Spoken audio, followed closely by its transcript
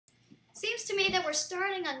to me that we're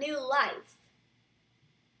starting a new life.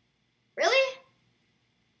 Really?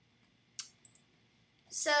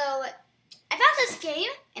 So, I found this game,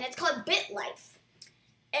 and it's called BitLife.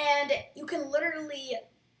 And you can literally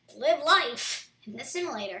live life in this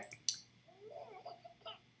simulator.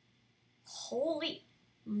 Holy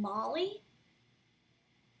moly.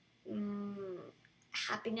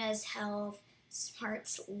 Happiness, health,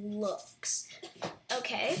 smarts, looks.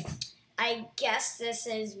 Okay, I guess this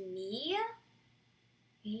is me.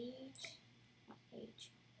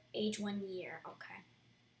 Age 1 year, okay.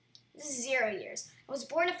 This is 0 years. I was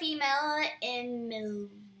born a female in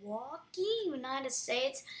Milwaukee, United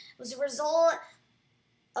States. It was a result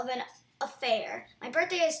of an affair. My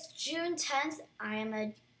birthday is June 10th. I am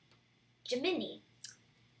a Gemini.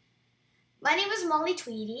 My name is Molly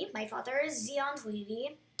Tweedy. My father is Zion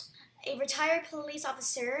Tweedy, a retired police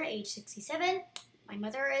officer, age 67. My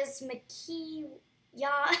mother is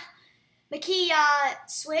Makia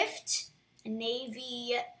Swift, a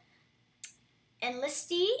Navy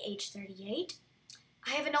enlistee, age 38.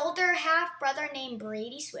 I have an older half-brother named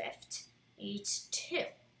Brady Swift, age 2.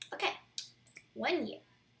 Okay, 1 year,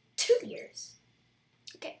 2 years.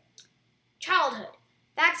 Okay, childhood.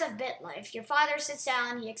 Facts of BitLife. Your father sits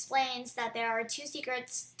down, he explains that there are 2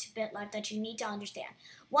 secrets to BitLife that you need to understand.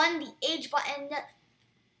 1, the age button.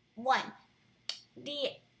 1,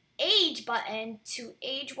 the age button to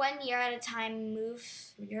age 1 year at a time move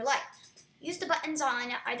through your life. Use the buttons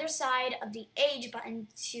on either side of the age button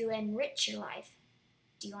to enrich your life.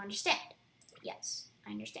 Do you understand? Yes,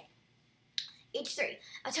 I understand. Age 3.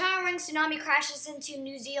 A towering tsunami crashes into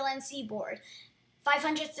New Zealand seaboard.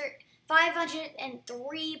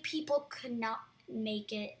 503 people could not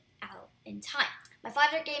make it out in time. My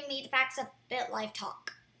father gave me the facts of BitLife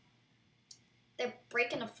talk. They're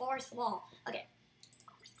breaking the 4th wall. Okay.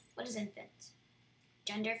 What is infant?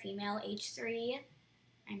 Gender, female, age 3.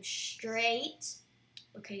 I'm straight.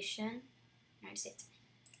 Location, United States.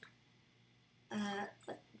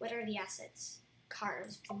 What are the assets?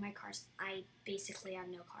 Cars. For my cars. I basically have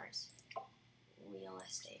no cars. Real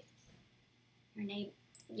estate. Your name.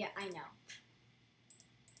 Yeah, I know.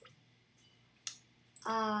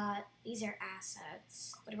 These are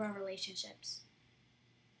assets. What about relationships?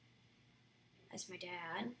 That's my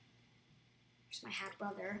dad. There's my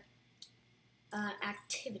half-brother.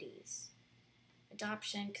 Activities.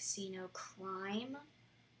 Adoption, casino, crime.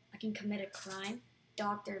 I can commit a crime.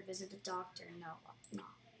 Doctor, visit the doctor. No.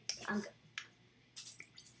 I'm good.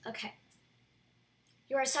 Okay.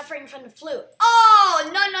 You are suffering from the flu. Oh,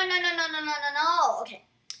 no. Okay.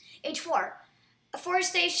 Age 4.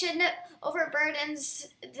 Afforestation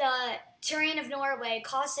overburdens the terrain of Norway,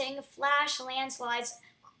 causing flash landslides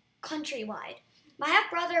countrywide. My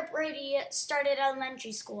half-brother Brady started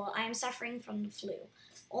elementary school. I am suffering from the flu.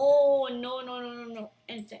 Oh, no.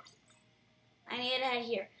 Infant. I need to head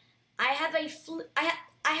here. I have a flu. I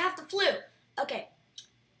have the flu. Okay.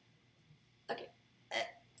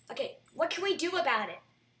 Okay. What can we do about it?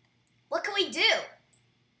 What can we do?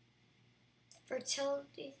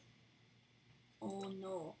 Fertility. Oh,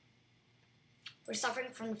 no. We're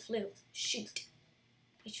suffering from the flu. Shoot.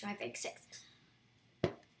 H5X6.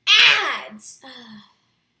 Ads!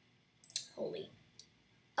 Holy.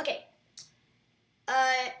 Okay.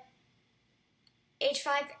 Age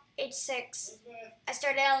 5, age 6. I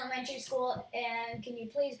started elementary school, and can you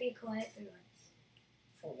please be quiet for once?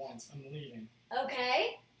 For once, I'm leaving.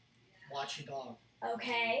 Okay. Watch your dog.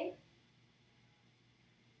 Okay.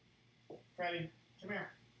 Freddie, come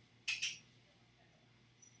here.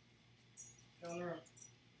 Go in the room.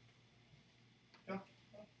 Go.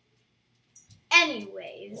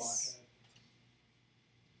 Anyways.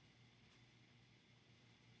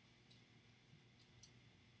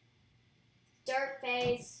 Dirt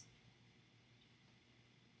face.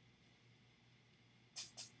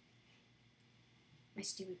 My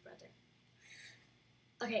stupid brother.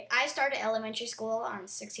 Okay, I started elementary school on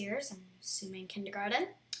 6 years. I'm assuming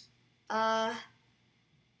kindergarten.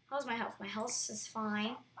 How's my health? My health is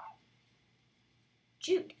fine.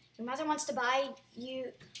 Jude, your mother wants to buy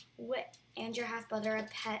you and your half-brother a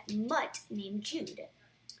pet mutt named Jude.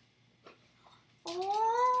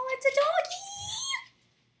 Oh, it's a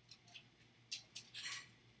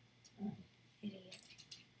doggy! Idiot.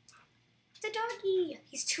 It's a doggy.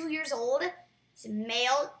 He's 2 years old. He's a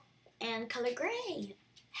male and color gray.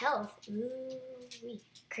 Health. Ooh,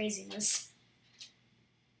 craziness.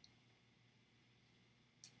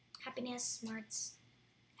 Happiness, smarts,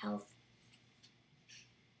 health.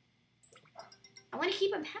 I want to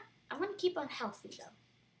keep him healthy though.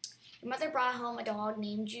 Your mother brought home a dog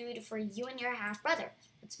named Jude for you and your half brother.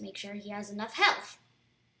 Let's make sure he has enough health.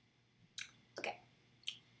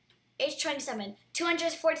 27.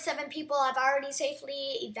 247 people have already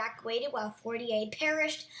safely evacuated, while 48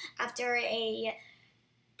 perished after a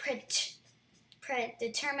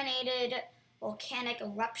predetermined volcanic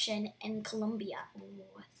eruption in Colombia. Ooh.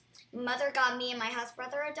 Mother got me and my house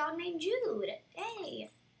brother a dog named Jude. Hey.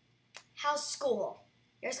 How's school?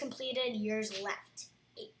 Years completed, years left.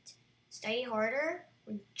 8. Study harder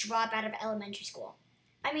or drop out of elementary school?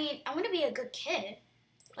 I mean, I want to be a good kid.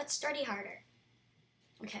 Let's study harder.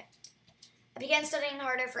 Okay. I began studying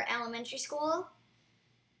harder for elementary school.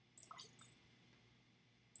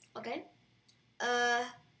 Okay.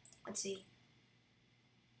 Let's see.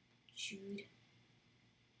 Jude.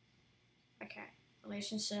 Okay.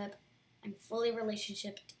 Relationship. I'm fully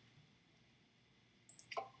relationshiped.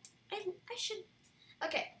 I should.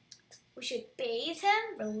 Okay. We should bathe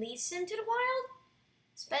him, release him to the wild,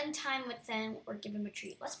 spend time with him, or give him a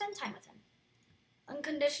treat. Let's spend time with him.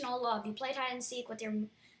 Unconditional love. You played hide and seek with your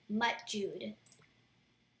mutt Jude.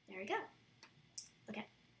 There we go. Okay.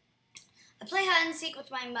 I play hide and seek with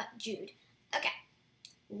my mutt Jude. Okay.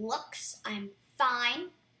 Looks. I'm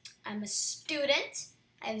fine. I'm a student.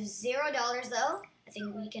 I have $0 though. I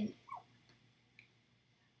think we can.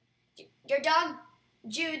 Your dog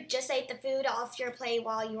Jude just ate the food off your plate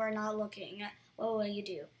while you are not looking. What will you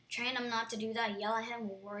do? Train him not to do that. Yell at him.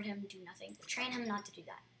 Reward him. Do nothing. Train him not to do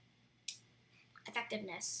that.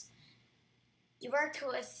 Effectiveness. You worked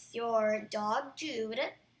with your dog Jude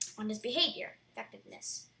on his behavior.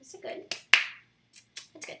 Effectiveness. That's good.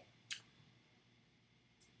 That's good.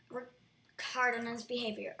 Work hard on his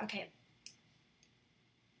behavior. Okay.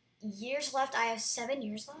 Years left. I have 7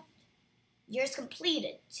 years left. Years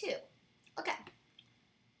completed. 2. Okay.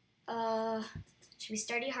 Should we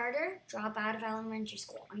study harder? Drop out of elementary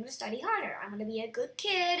school. I'm gonna study harder. I'm gonna be a good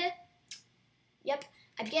kid. Yep.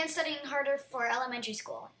 I began studying harder for elementary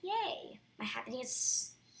school. Yay. My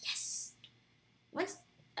happiness. Yes. What's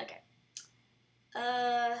okay.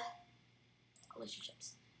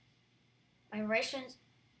 Relationships. My relations.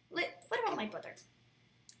 What about my brother?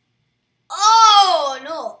 Oh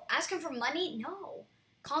no. Ask him for money? No.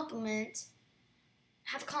 Compliment.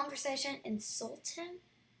 Have a conversation. Insult him.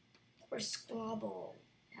 Or squabble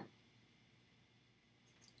him.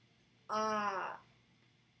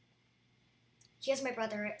 He is my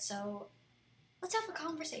brother, so let's have a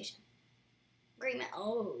conversation. Agreement.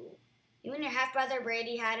 Oh. You and your half-brother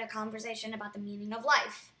Brady had a conversation about the meaning of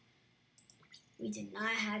life. We did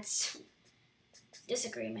not have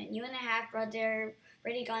disagreement. You and your half-brother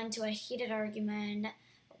Brady got into a heated argument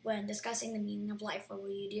when discussing the meaning of life. What will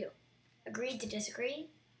you do? Agreed to disagree?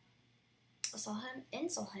 Assault him,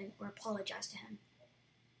 insult him, or apologize to him?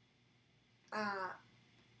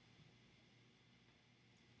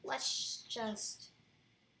 Let's just...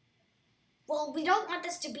 Well, we don't want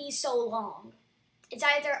this to be so long. It's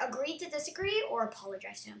either agree to disagree or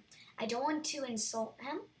apologize to him. I don't want to insult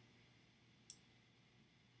him.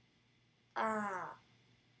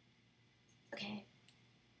 Okay.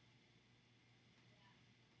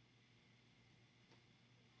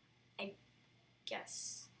 I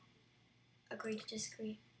guess. Agree to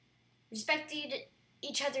disagree. Respected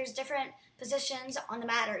each other's different positions on the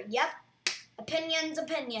matter. Yep. Opinion's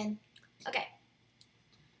opinion. Okay.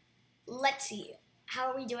 Let's see.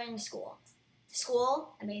 How are we doing in school?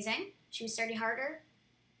 School, amazing. Should we study harder?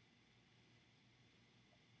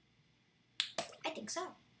 I think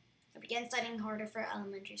so. I began studying harder for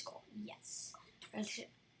elementary school. Yes.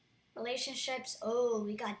 Relationships. Oh,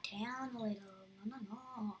 we got down a little.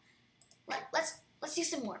 No. Let's do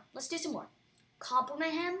some more. Let's do some more.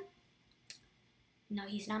 Compliment him. No,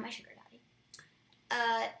 he's not my sugar daddy.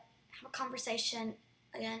 Have a conversation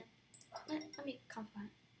again. Let me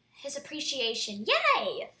compliment his appreciation.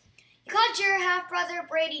 Yay! You called your half brother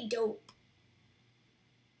Brady dope.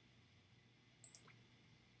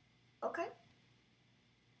 Okay.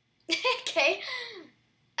 Okay.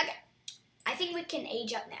 I think we can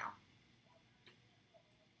age up now.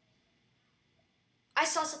 I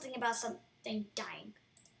saw something about something dying.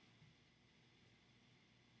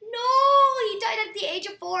 No, he died at the age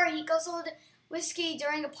of 4. He guzzled whiskey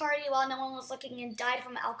during a party while no one was looking and died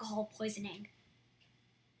from alcohol poisoning.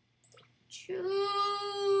 Jude,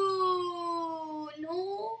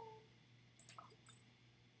 no.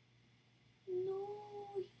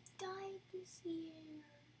 No, he died this year.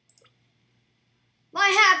 My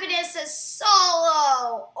happiness is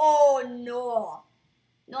solo. Oh, no.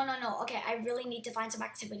 No. Okay, I really need to find some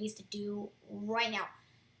activities to do right now.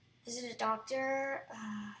 Visit a doctor.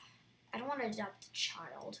 I don't want to adopt a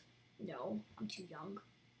child. No, I'm too young.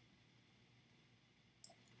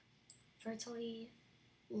 Fertility,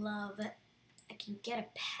 love. I can get a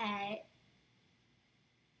pet.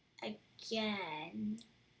 again.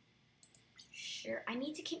 Sure, I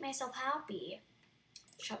need to keep myself happy.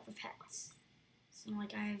 Shop for pets. So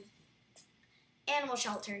like I have animal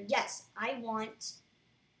shelter. Yes, I want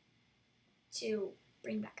to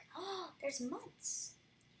bring back. Oh, there's Mutts.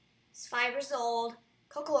 He's 5 years old.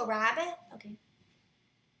 Coco a rabbit. Okay.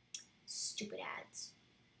 Stupid ads.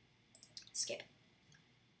 Skip.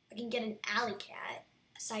 I can get an alley cat.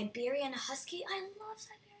 A Siberian husky. I love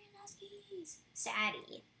Siberian huskies.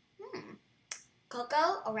 Sadie.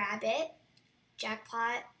 Coco a rabbit.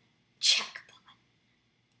 Jackpot.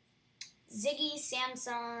 Ziggy,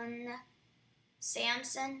 Samson,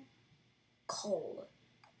 Cole.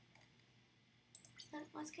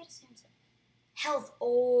 Let's get a Samson. Health.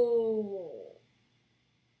 Oh.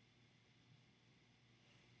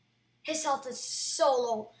 His health is so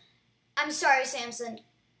low. I'm sorry, Samson.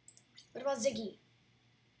 What about Ziggy?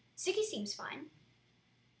 Ziggy seems fine.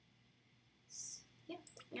 Yeah,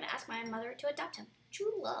 I'm gonna ask my mother to adopt him.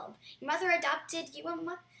 True love. Your mother adopted you a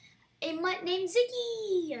mutt named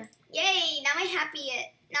Ziggy. Yay! Now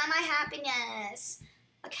my happiness.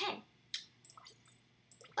 Okay.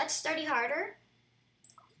 Let's study harder.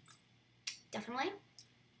 Definitely.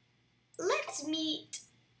 Let's meet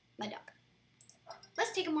my dog.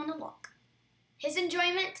 Let's take him on a walk. His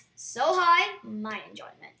enjoyment, so high, my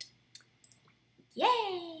enjoyment.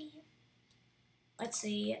 Yay! Let's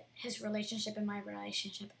see his relationship and my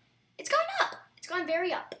relationship. It's going up. It's going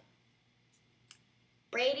very up.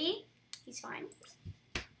 Brady, he's fine.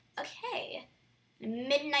 Okay.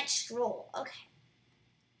 Midnight stroll. Okay.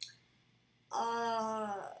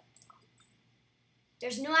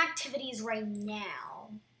 There's no activities right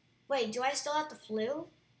now. Wait, do I still have the flu?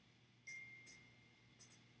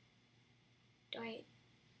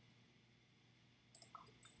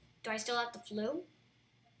 Do I still have the flu?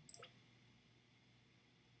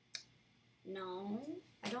 No,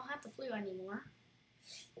 I don't have the flu anymore.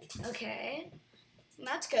 Okay,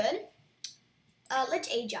 that's good. Let's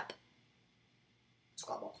age up.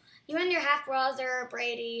 Squabble. You and your half-brother,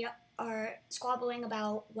 Brady, are squabbling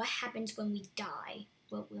about what happens when we die.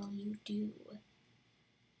 What will you do?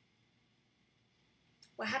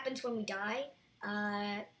 What happens when we die?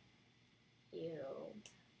 You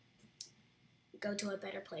go to a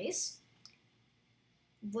better place.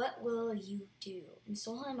 What will you do?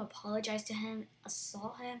 Insult him, apologize to him,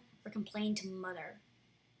 assault him, or complain to mother?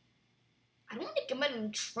 I don't want to get him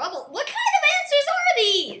in trouble. What kind of answers are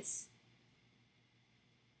these?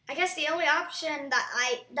 I guess the only option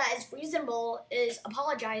that is reasonable is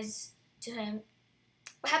apologize to him.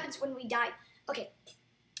 What happens when we die? Okay.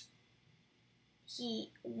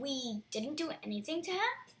 We didn't do anything to him.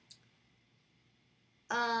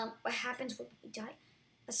 What happens when we die?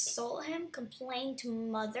 Assault him, complain to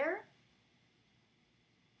mother.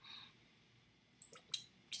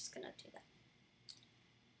 I'm just gonna do that.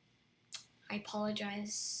 I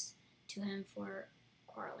apologize to him for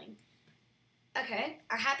quarreling. Okay,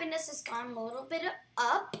 our happiness has gone a little bit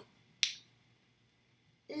up.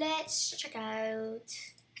 Let's check out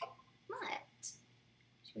what?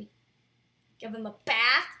 Should we give him a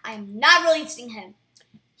bath? I am not releasing him.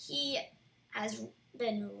 He has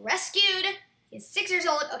been rescued. He's 6 years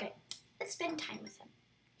old. Okay, let's spend time with him.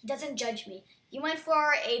 He doesn't judge me. You went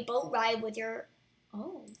for a boat ride with your...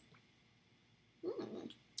 Oh.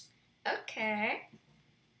 Okay.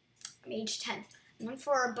 I'm age 10. I went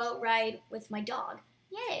for a boat ride with my dog.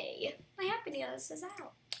 Yay. My happiness is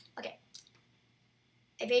out. Okay.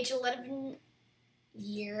 I've aged 11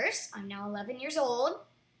 years. I'm now 11 years old.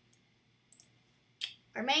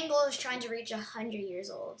 Our main goal is trying to reach 100 years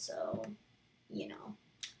old, so, you know.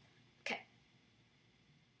 Okay.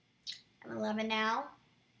 I'm 11 now.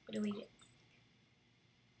 What do we do?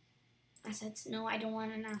 Assets? No, I don't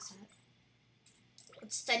want an asset.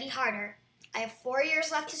 Let's study harder. I have 4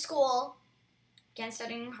 years left to school. Again,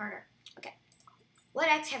 studying harder. Okay.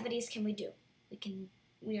 What activities can we do?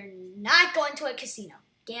 We are not going to a casino.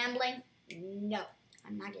 Gambling? No,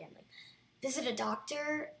 I'm not gambling. Visit a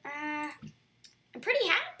doctor? I'm pretty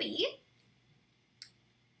happy.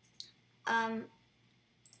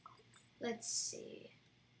 Let's see.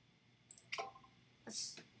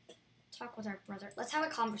 Let's talk with our brother. Let's have a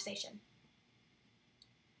conversation.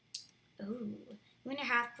 Ooh. You and your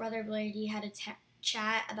half-brother Brady had a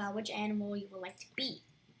chat about which animal you would like to be.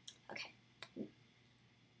 Okay.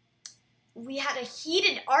 We had a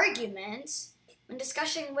heated argument when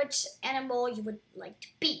discussing which animal you would like to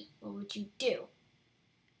be. What would you do?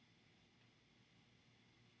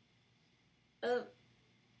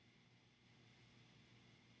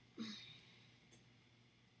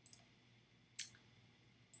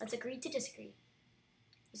 Let's agree to disagree.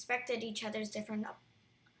 Respected each other's different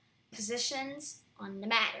positions on the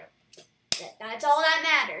matter. That's all that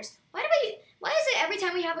matters. Why is it every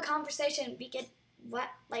time we have a conversation we get what,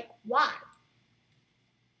 like, why?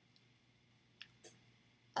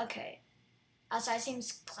 Okay. Outside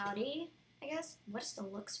seems cloudy, I guess. What is the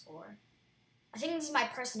looks for? I think this is my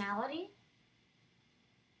personality.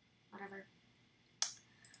 Whatever.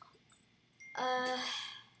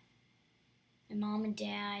 My mom and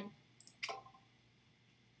dad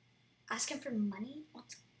asking for money?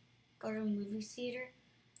 Let's go to a movie theater.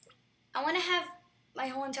 I want to have my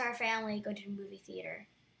whole entire family go to the movie theater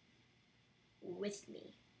with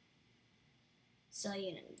me. So,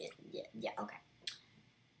 you know, yeah, okay.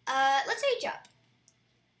 Let's age up.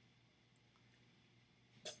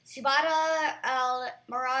 Subada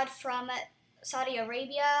Al-Murad from Saudi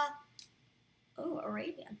Arabia,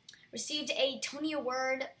 Arabian, received a Tony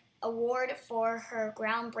Award for her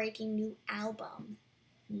groundbreaking new album.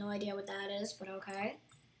 No idea what that is, but okay.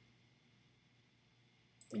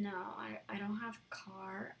 No, I don't have a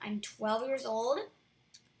car. I'm 12 years old.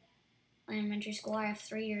 Elementary school, I have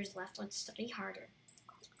 3 years left. Let's study harder.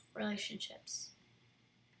 Relationships.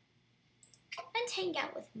 Let's hang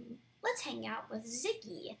out with me. Let's hang out with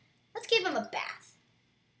Ziggy. Let's give him a bath.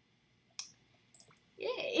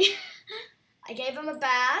 Yay. I gave him a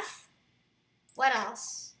bath. What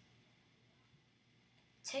else?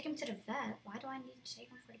 Take him to the vet. Why do I need to take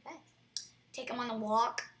him for the vet? Take him on a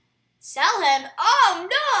walk. Sell him? Oh,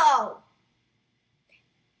 no!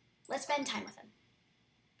 Let's spend time with him.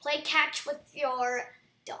 Play catch with your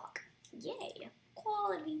dog. Yay.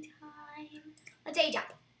 Quality time. Let's age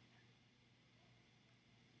up.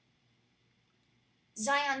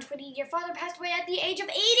 Zion, 20, your father passed away at the age of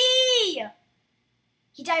 80!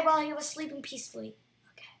 He died while he was sleeping peacefully.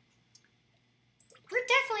 Okay. We're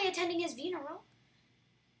definitely attending his funeral.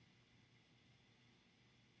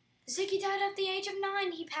 Ziggy died at the age of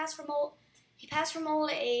 9. He passed from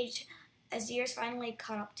old age as years finally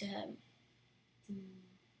caught up to him.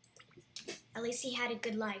 At least he had a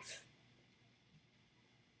good life.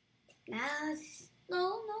 Now,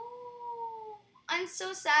 no. I'm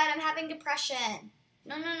so sad. I'm having depression.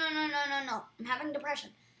 No. I'm having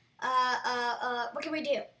depression. What can we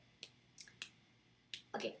do?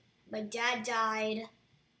 Okay, my dad died.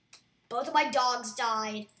 Both of my dogs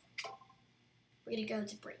died. We're gonna go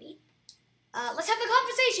to Brittany. Let's have a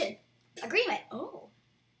conversation. Agreement. Oh.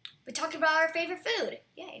 We talked about our favorite food.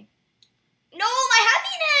 Yay. No, my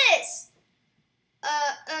happiness!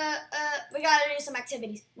 We gotta do some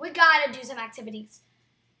activities.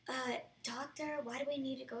 Doctor, why do we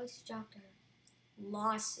need to go to the doctor?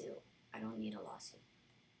 Lawsuit. I don't need a lawsuit.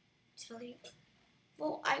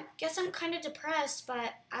 Well, I guess I'm kind of depressed,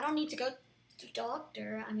 but I don't need to go to the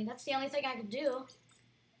doctor. I mean, that's the only thing I can do.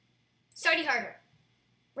 Study harder.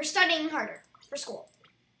 We're studying harder for school.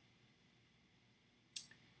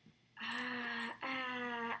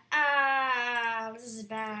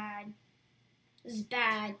 This is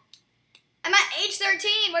bad. I'm at age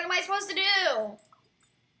 13. What am I supposed to do?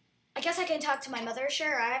 I guess I can talk to my mother.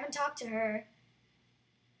 Sure, I haven't talked to her.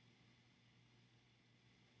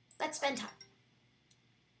 Let's spend time.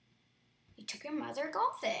 You took your mother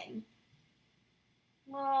golfing.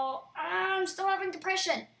 Well, I'm still having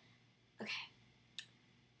depression. Okay.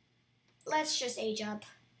 Let's just age up.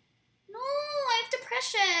 No, I have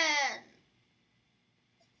depression.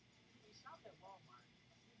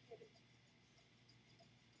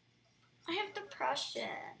 I have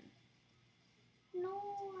depression. No,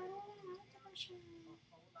 I don't have depression.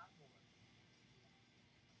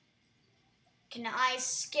 Can I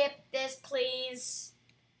skip this, please?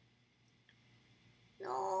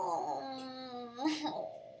 No.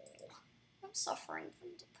 I'm suffering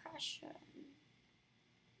from depression.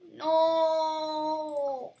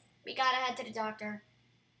 No. We gotta head to the doctor.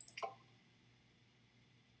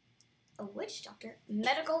 A witch doctor?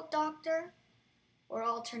 Medical doctor? Or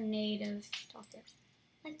alternative doctor?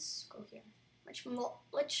 Let's go here. Which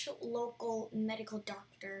local medical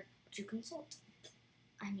doctor would you consult?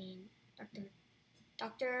 I mean,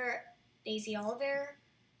 Dr. Daisy Oliver?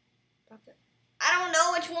 I don't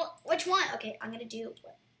know which one. Okay, I'm gonna do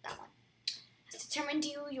that one. Has determined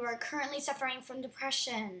you are currently suffering from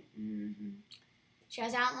depression. She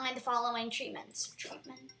has outlined the following treatments.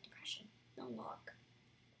 Depression. No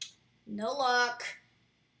luck.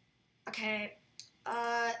 Okay.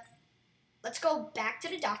 Let's go back to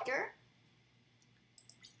the doctor.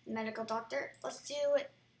 Medical doctor. Let's do it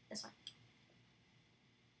this one.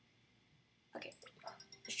 Okay.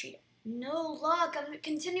 Let's treat it. No luck. I'm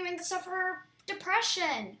continuing to suffer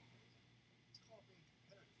depression.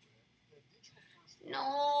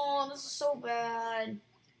 No, this is so bad.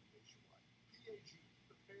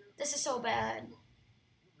 This is so bad.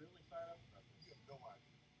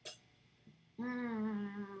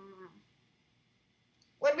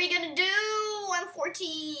 What are we gonna do? I'm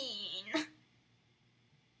 14.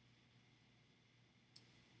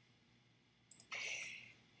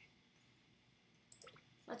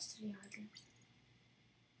 Let's study harder.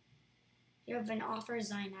 You have been offered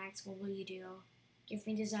Xanax. What will you do? Give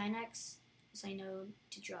me the Xanax? Say no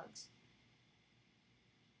to drugs.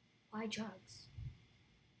 Why drugs?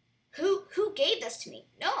 Who gave this to me?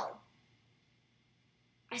 No.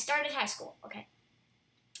 I started high school. Okay.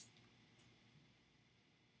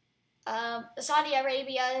 Saudi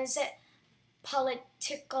Arabia's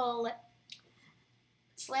political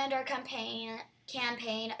slander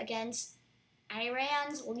campaign against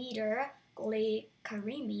Iran's leader, Ali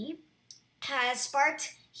Karimi, has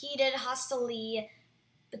sparked heated hostility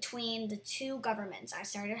between the two governments. I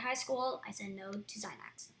started high school. I said no to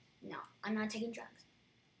Xanax. No, I'm not taking drugs.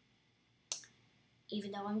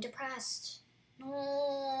 Even though I'm depressed. No,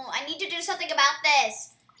 I need to do something about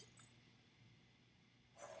this.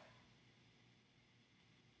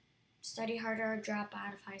 Study harder or drop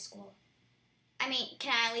out of high school. I mean,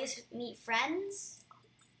 can I at least meet friends?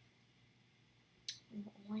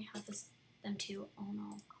 All I have is them two. Oh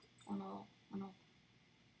no. Oh no. Oh no.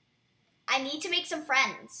 I need to make some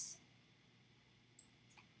friends.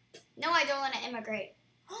 No, I don't want to immigrate.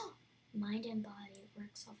 Mind and body, work,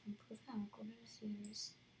 self-improvement,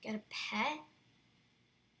 years. Get a pet?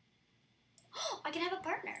 I can have a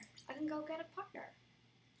partner. I can go get a partner.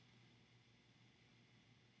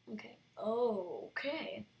 Okay.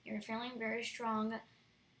 Okay. You're feeling very strong.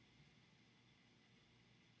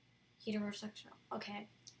 Heterosexual. Okay.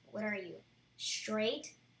 What are you?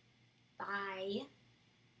 Straight? Bi?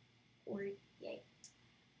 Or yay?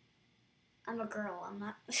 I'm a girl. I'm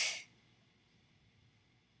not...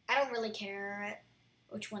 I don't really care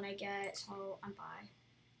which one I get, so I'm bi.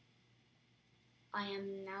 I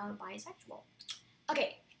am now bisexual.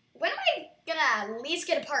 Okay, when am I gonna at least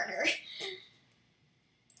get a partner?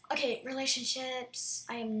 Okay, relationships.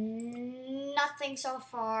 I am nothing so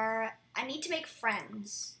far. I need to make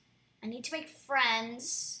friends. I need to make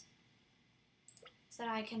friends so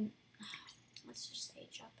that I can... Let's just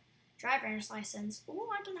age up. Driver's license. Ooh,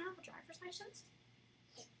 I can have a driver's license.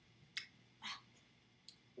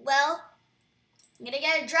 Well, I'm gonna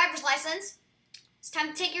get a driver's license. It's time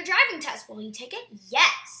to take your driving test. Will you take it?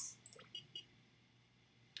 Yes.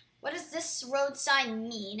 What does this road sign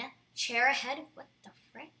mean? Chair ahead? What the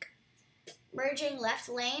frick? Merging left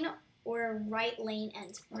lane or right lane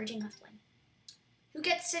ends? Merging left lane. Who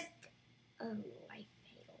gets it? Oh, I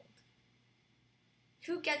failed.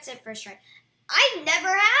 Who gets it first try? I never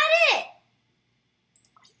had it.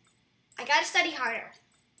 I gotta study harder.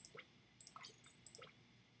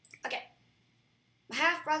 Okay. My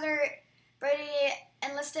half-brother, Brady,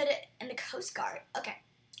 enlisted in the Coast Guard. Okay.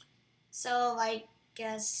 So, I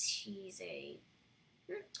guess he's a...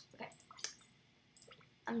 Okay.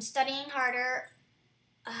 I'm studying harder.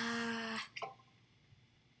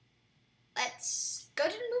 Let's go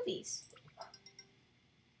to the movies.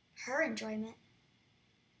 Her enjoyment.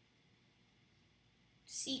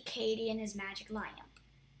 See Katie and his magic lamp.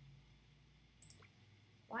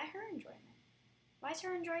 Why her enjoyment? Why is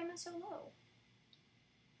her enjoyment so low?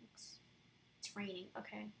 It's raining.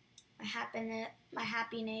 Okay. My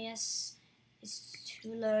happiness is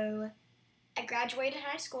too low. I graduated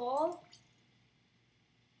high school.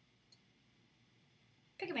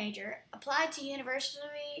 Pick a major. Apply to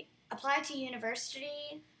university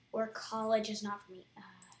or college is not for me.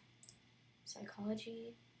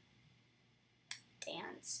 Psychology,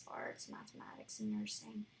 dance, arts, mathematics, and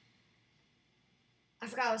nursing. I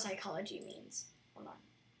forgot what psychology means. Hold on.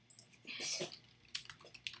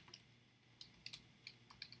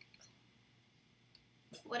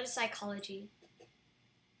 What is psychology?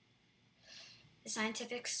 The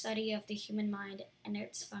scientific study of the human mind and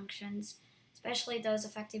its functions, especially those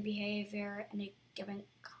affecting behavior and a given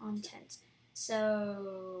content.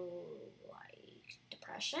 So, like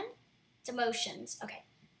depression? It's emotions. Okay.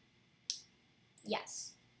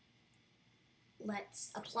 Yes.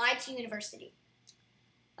 Let's apply to university.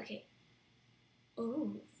 Okay.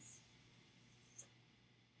 Ooh.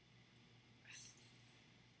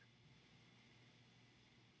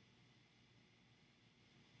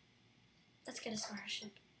 Let's get a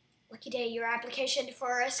scholarship. Lucky day, your application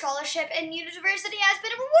for a scholarship in university has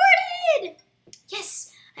been awarded!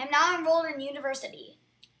 Yes, I am now enrolled in university.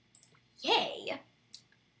 Yay.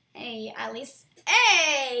 Hey, at least,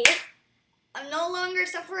 hey! I'm no longer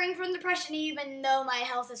suffering from depression even though my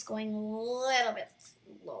health is going a little bit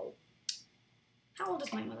low. How old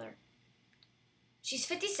is my mother? She's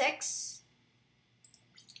 56.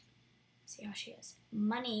 See how she is.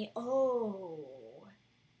 Money. Oh.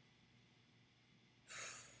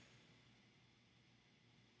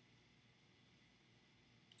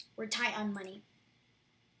 We're tight on money.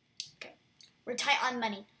 Okay. We're tight on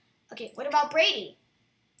money. Okay, what about Brady?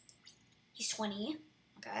 He's 20.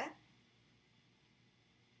 Okay.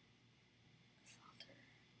 Father.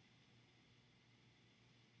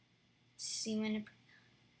 Seaman.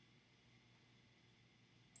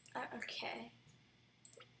 Okay.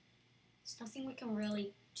 There's nothing we can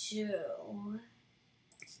really do.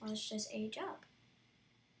 So let's just age up.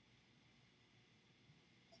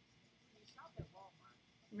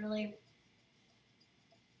 Really?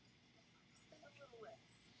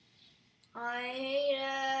 I hate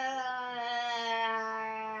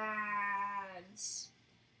ads.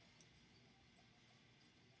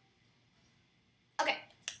 Okay.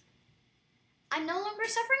 I'm no longer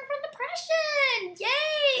suffering from depression.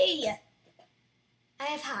 Yay! I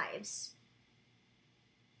have hives.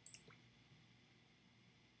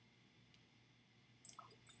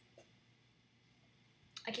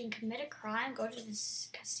 I can commit a crime, go to this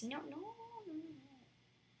casino. No.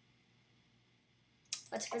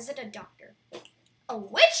 Let's visit a doctor. A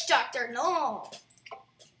witch doctor? No.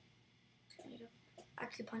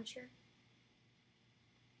 Acupuncture.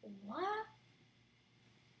 What?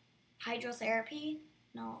 Hydrotherapy?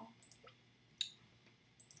 No.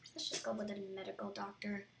 Let's just go with a medical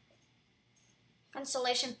doctor.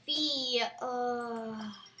 Consolation fee.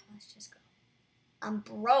 Let's just go. I'm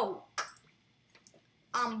broke.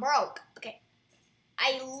 Okay.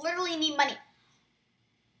 I literally need money.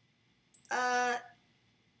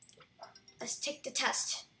 Let's take the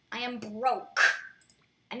test. I am broke.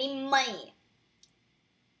 I need money.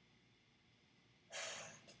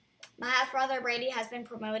 My half-brother Brady has been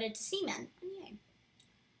promoted to seaman. Yay.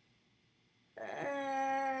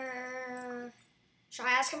 Should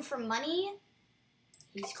I ask him for money?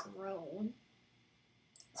 He's grown.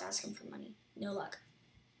 Let's ask him for money. No luck.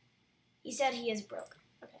 He said he is broke.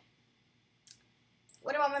 Okay.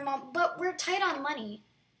 What about my mom? But we're tight on money.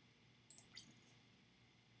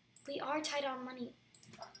 We are tight on money.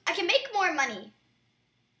 I can make more money.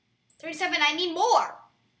 37, I need more.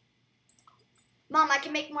 Mom, I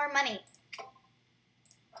can make more money.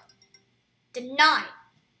 Deny.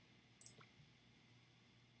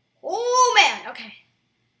 Oh, man. Okay.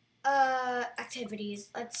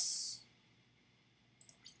 Activities. Let's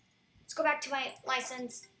go back to my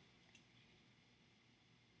license.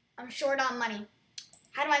 I'm short on money.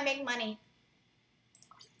 How do I make money?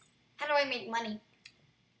 How do I make money?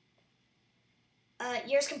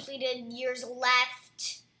 Years completed, years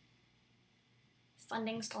left.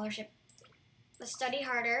 Funding, scholarship. Let's study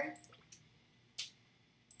harder.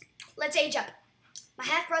 Let's age up. My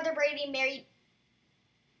half-brother Brady married...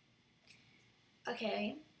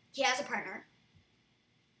 Okay. He has a partner.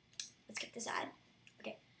 Let's get this ad.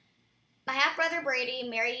 Okay. My half-brother Brady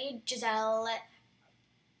married Giselle,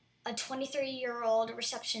 a 23-year-old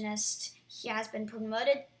receptionist. He has been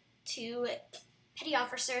promoted to petty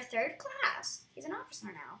officer 3rd class. He's an officer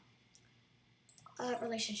now.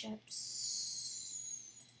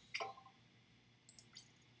 Relationships.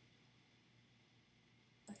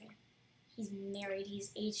 Okay. He's married.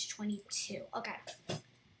 He's age 22. Okay.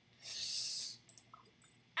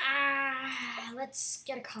 Let's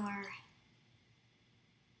get a car.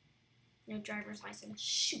 No driver's license.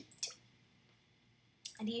 Shoot.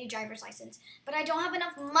 I need a driver's license. But I don't have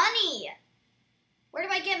enough money. Where do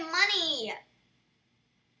I get money?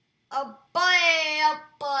 Oh boy, oh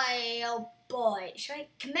boy, oh boy. Should I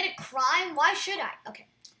commit a crime? Why should I? Okay.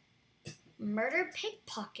 Murder,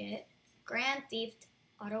 pickpocket, grand theft,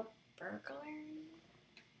 auto burglary.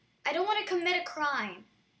 I don't want to commit a crime.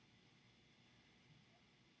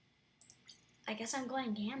 I guess I'm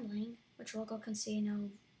going gambling. Which local casino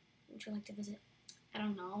would you like to visit? I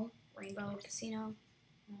don't know. Rainbow Casino.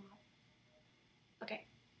 Okay.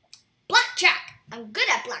 Blackjack. I'm good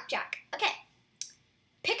at blackjack. Okay.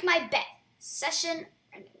 Pick my bet. Session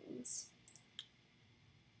earnings.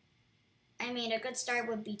 I mean, a good start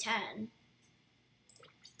would be 10.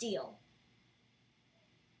 Deal.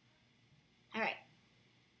 All right.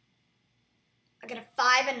 I got a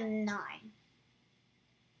 5 and a 9.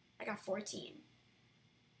 I got 14.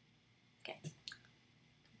 Okay.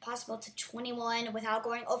 Possible to 21 without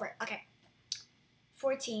going over. Okay.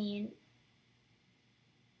 14.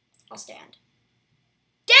 I'll stand.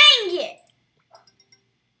 Dang it!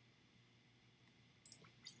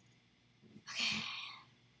 Okay.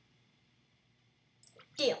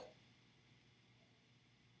 Deal.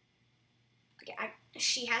 Okay,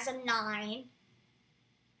 she has a 9.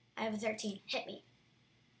 I have a 13. Hit me.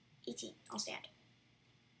 18. I'll stand.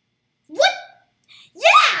 What?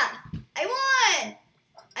 Yeah! I won!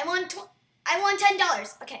 I won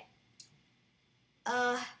 $10. Okay.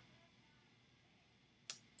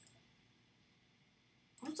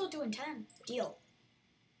 I'm still doing 10. Deal.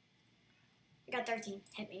 I got 13.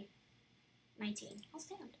 Hit me. 19. I'll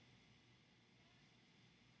stand.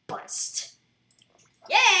 Bust.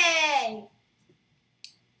 Yay!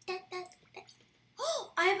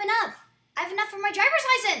 Oh, I have enough. I have enough for my driver's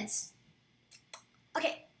license.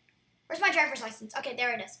 Okay. Where's my driver's license? Okay,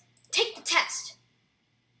 there it is. Take the test.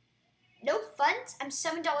 No funds? I'm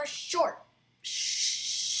 $7 short.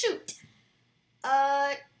 Shoot.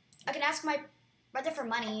 I can ask my brother for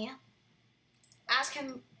money. Ask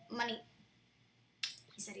him money.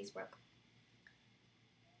 He said he's broke.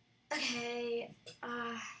 Okay.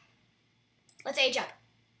 Let's age up.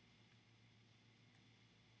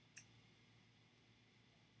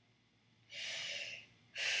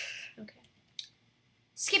 Okay.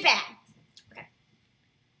 Skip ad. Okay.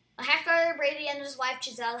 A half-brother Brady and his wife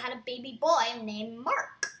Giselle had a baby boy named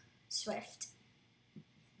Mark Swift.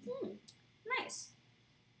 Nice.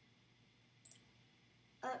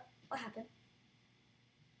 What happened?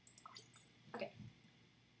 Okay.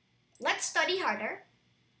 Let's study harder.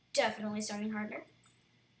 Definitely studying harder.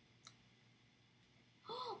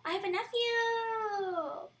 Oh, I have a nephew.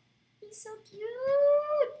 He's so cute.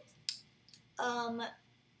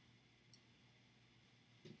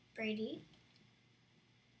 Brady.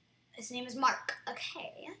 His name is Mark.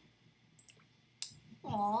 Okay.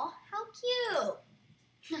 Aw, how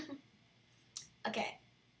cute. Okay.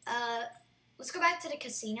 Let's go back to the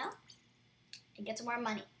casino and get some more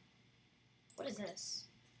money. What is this?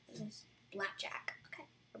 What is this? Blackjack. Okay,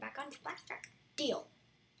 we're back on blackjack. Deal.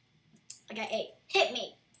 I got 8. Hit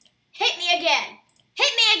me. Hit me again.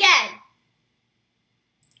 Hit me again.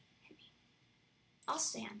 Hit me. I'll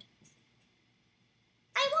stand.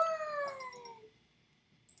 I won.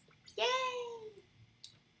 Yay.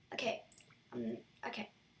 Okay. Okay.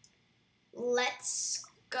 Let's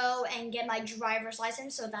go and get my driver's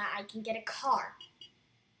license so that I can get a car.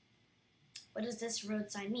 What does this road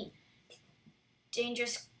sign mean?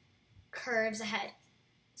 Dangerous curves ahead.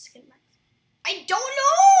 I don't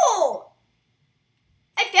know!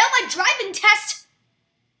 I failed my driving test!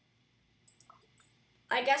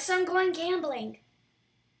 I guess I'm going gambling.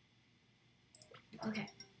 Okay.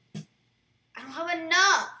 I don't have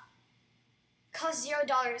enough. It costs $0.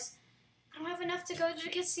 I don't have enough to go to the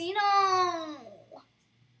casino.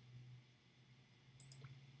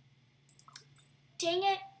 Dang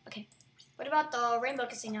it. Okay. What about the Rainbow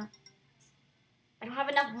Casino? I don't have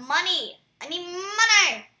enough money. I need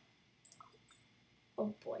money.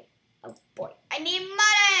 Oh boy. Oh boy. I need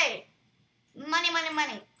money. Money, money,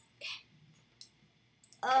 money.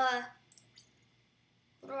 Okay.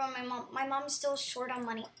 What about my mom? My mom's still short on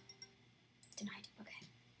money. Denied. Okay.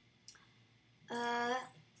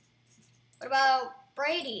 What about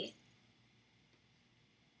Brady?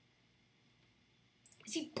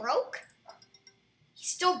 Is he broke? He's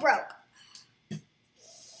still broke.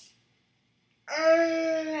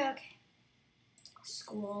 Okay.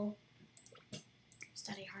 School.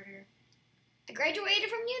 Study harder. I graduated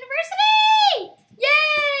from university! Yay!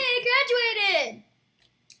 I graduated!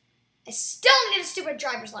 I still need a stupid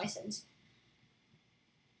driver's license.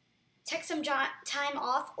 Take some time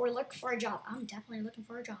off or look for a job. I'm definitely looking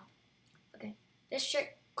for a job. Okay.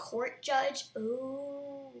 District court judge.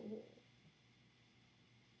 Ooh.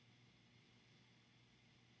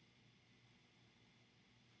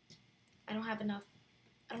 I don't have enough.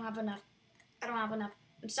 I don't have enough. I don't have enough.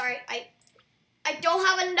 I'm sorry. I don't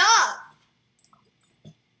have enough.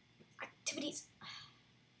 Activities.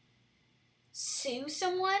 Sue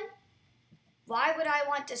someone? Why would I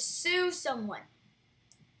want to sue someone?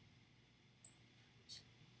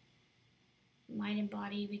 Mind and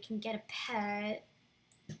body. We can get a pet.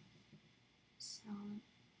 So,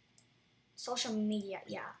 social media.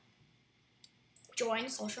 Yeah. Join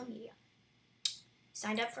social media.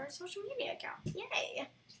 Signed up for a social media account. Yay.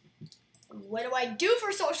 What do I do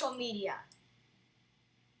for social media?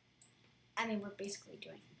 I mean, we're basically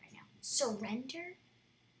doing it right now. Surrender?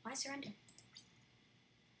 Why surrender?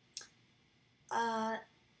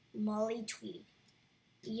 Molly tweeted.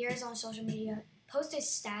 Years on social media. Post a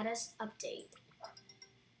status update.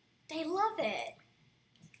 They love it.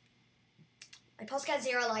 My post got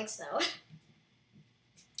 0 likes though.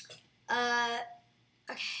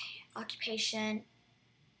 Okay. Occupation.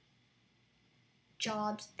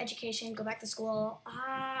 Jobs. Education. Go back to school.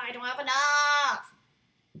 I don't have enough.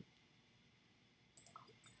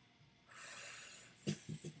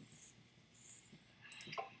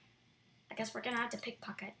 I guess we're gonna have to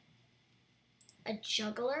pickpocket. a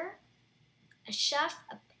juggler, a chef,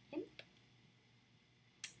 a pimp.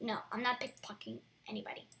 No, I'm not pickpocketing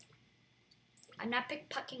anybody. I'm not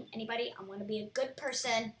pickpocketing anybody. I want to be a good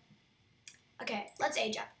person. Okay, let's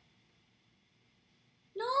age up.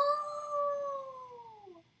 No!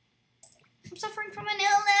 I'm suffering from an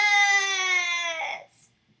illness!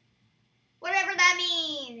 Whatever that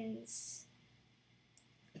means.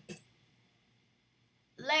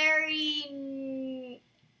 Larry...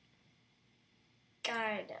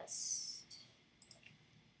 guide us.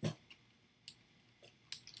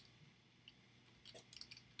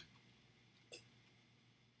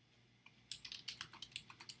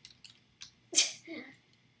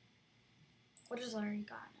 What does Larry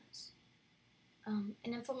got us? An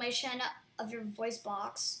inflammation of your voice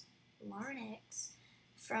box, larynx,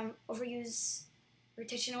 from overuse,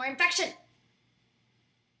 irritation, or infection.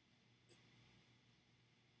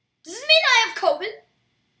 Does this mean I have COVID?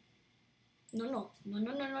 No.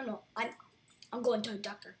 I'm going to a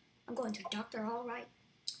doctor. I'm going to a doctor, all right.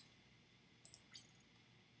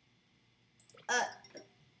 I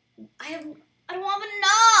don't have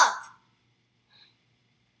enough.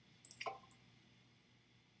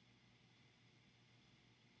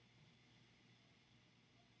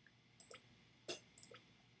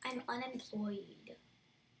 I'm unemployed.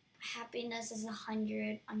 Happiness is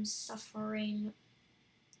 100. I'm suffering.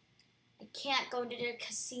 I can't go to the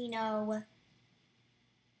casino.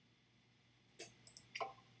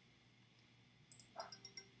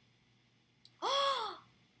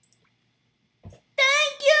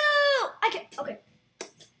 Thank you! Okay.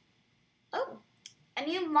 Oh, a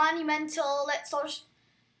new monumental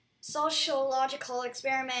sociological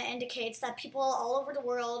experiment indicates that people all over the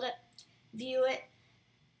world view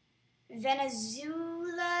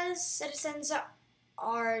Venezuela's citizens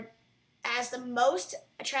are as the most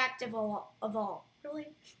attractive of all.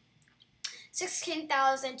 Really?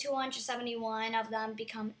 16,271 of them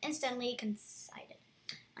become instantly conceited.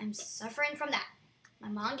 I'm suffering from that. My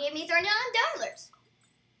mom gave me $39.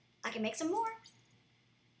 I can make some more.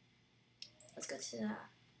 Let's go to the...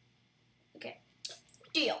 Okay.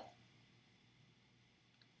 Deal.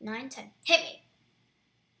 9, 10. Hit me.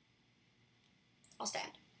 I'll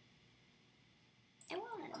stand. I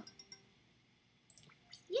won.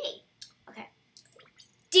 Yay. Okay.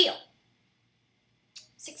 Deal.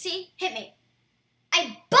 16. Hit me.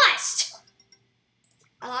 I bust.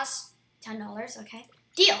 I lost $10. Okay.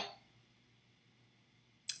 Deal.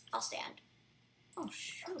 I'll stand. Oh,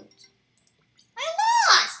 shoot. I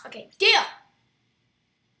lost. Okay. Deal.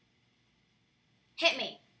 Hit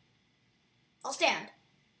me. I'll stand.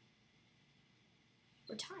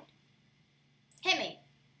 We're tied. Hit me.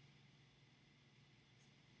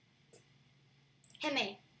 Hit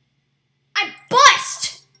me. I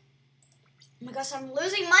bust! Oh my gosh, I'm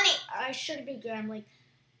losing money. I should be gambling.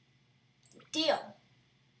 Deal.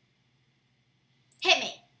 Hit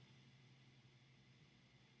me.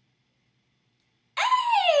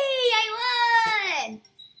 Hey, I won!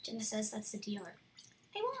 Jenna says that's the dealer.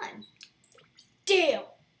 I won.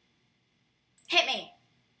 Deal. Hit me.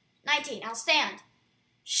 19, I'll stand.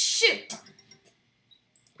 Shoot.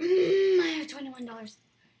 I have $21.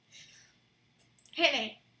 Hit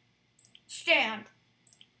me. Stand.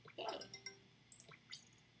 Yay.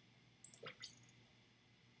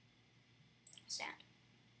 Stand.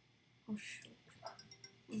 Oh, shoot. Oh,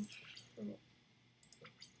 shoot.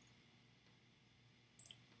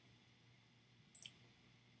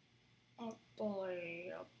 Oh,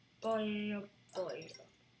 boy. Oh, boy. Oh, boy.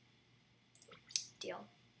 Deal.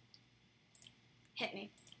 Hit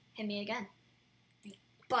me. Hit me again. I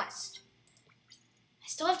bust. I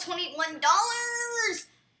still have $21.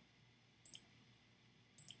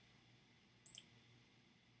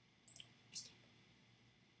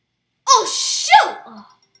 Oh, shoot!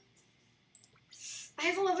 Oh. I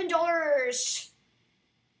have $11.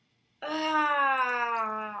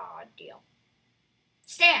 Ah, deal.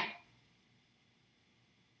 Stand.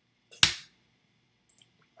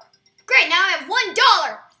 Great, now I have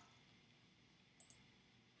 $1.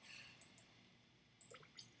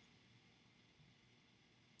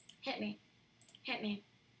 Hit me. Hit me.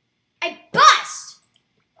 I bust!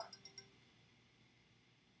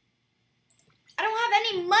 I don't have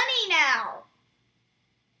any money now.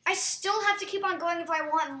 I still have to keep on going if I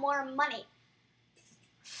want more money.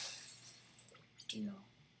 Deal.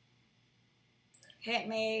 Hit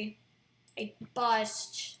me. I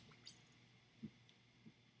bust.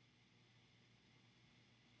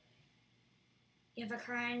 You have a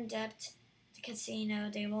current debt to the casino.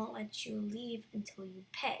 They won't let you leave until you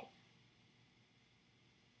pay.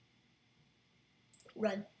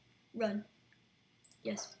 Run. Run.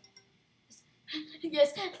 Yes.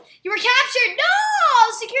 Yes. You were captured!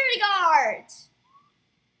 No! Security guards!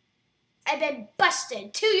 I've been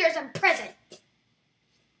busted. 2 years in prison.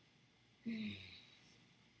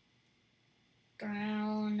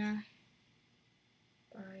 Brown.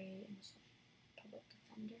 Bury public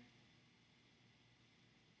defender.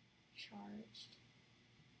 Charged.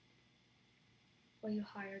 Will you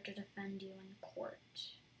hire to defend you in court?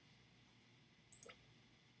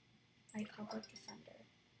 My public defender.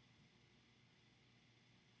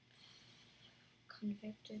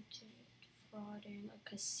 Convicted to defrauding a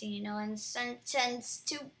casino and sentenced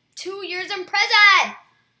to 2 years in prison!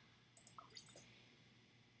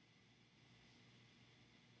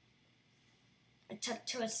 Attempt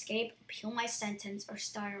to escape, appeal my sentence, or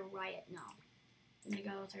start a riot? No. I'm gonna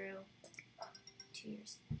go through 2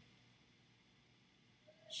 years.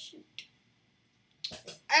 Shoot.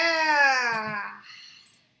 I'm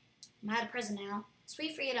out of prison now.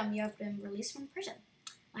 Sweet freedom, you have been released from prison.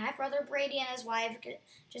 My half-brother Brady and his wife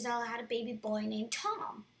Giselle had a baby boy named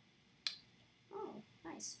Tom. Oh,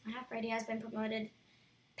 nice. My half-Brady has been promoted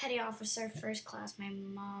petty officer first class. My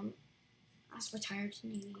mom has retired to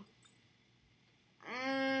Navy.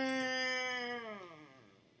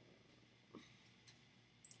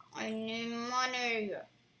 I need money.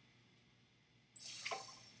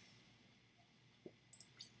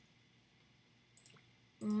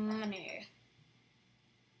 Money.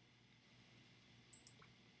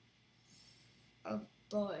 Oh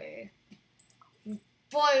boy.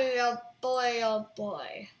 Boy, oh boy, oh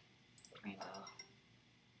boy. Rainbow.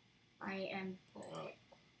 I am boy.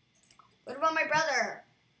 What about my brother?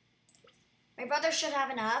 My brother should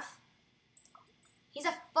have enough. He's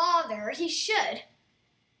a father. He should.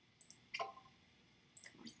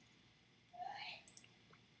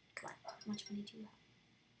 Come on. How much money do you have?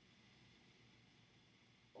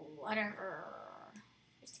 Whatever.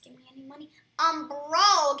 Just give me any money. I'm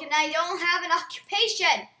broke and I don't have an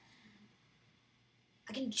occupation.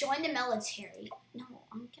 I can join the military. No,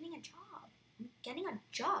 I'm getting a job. I'm getting a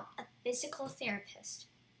job. A physical therapist.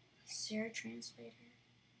 Sarah translator.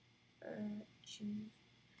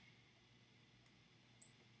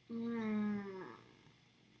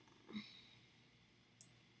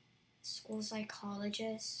 School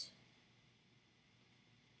psychologist.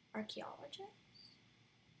 Archaeologist.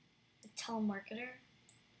 A telemarketer.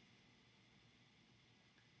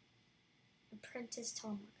 Apprentice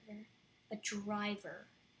telemarketer. A driver.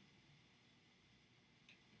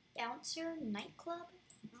 Bouncer. Nightclub.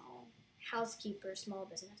 No. Housekeeper. Small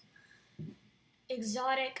business.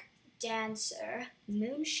 Exotic dancer,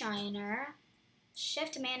 moonshiner,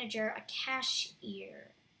 shift manager, a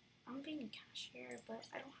cashier. I'm being a cashier, but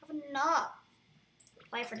I don't have enough.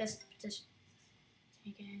 Apply for this position.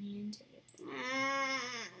 Can I get any interview?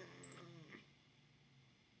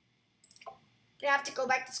 I have to go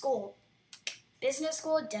back to school. Business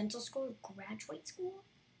school, dental school, graduate school,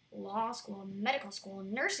 law school, medical school,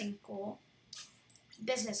 nursing school,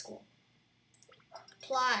 business school.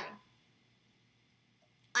 Apply.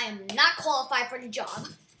 I am not qualified for the job.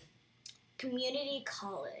 Community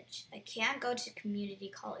college. I can't go to community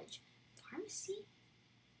college. Pharmacy?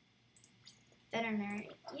 Veterinary.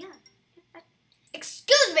 Yeah.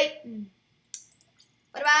 Excuse me.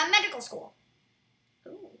 What about medical school?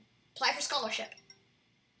 Ooh. Apply for scholarship.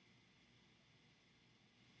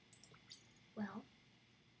 Well.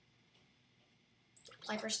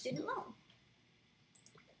 Apply for student loan.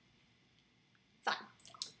 Fine.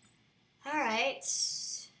 All right.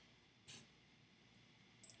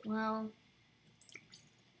 Well,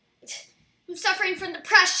 I'm suffering from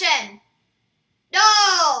depression.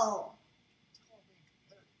 No!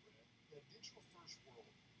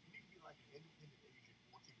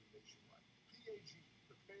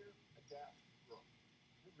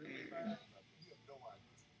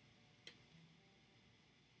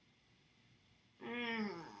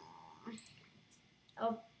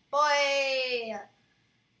 Oh boy.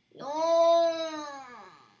 No.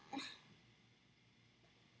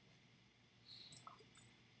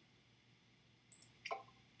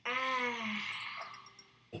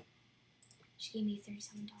 She gave me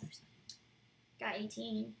 $37. Got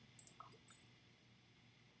 18.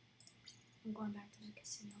 I'm going back to the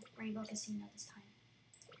casino. Rainbow Casino this time.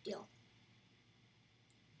 Deal.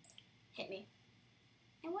 Hit me.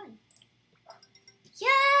 I won.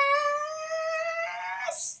 Yes!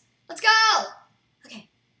 Let's go! Okay.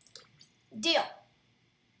 Deal.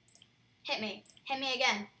 Hit me. Hit me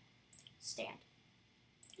again. Stand.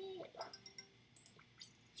 Yo,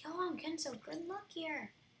 I'm getting so good luck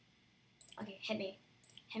here. Okay, hit me.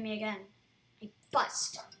 Hit me again. I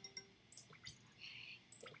bust.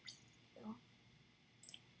 Okay.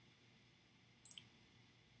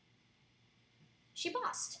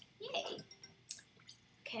 lost. Yay.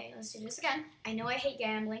 Okay, let's do this again. I know I hate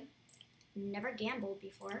gambling. Never gambled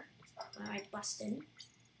before, but I busted.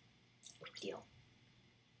 Deal.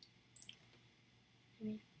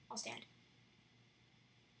 I'll stand.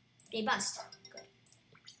 They bust. Good.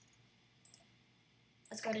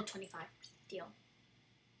 Let's go to 25. Deal.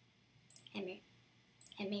 Hit me.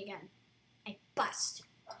 Hit me again. I bust.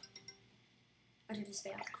 Utter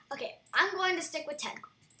despair. Okay, I'm going to stick with 10.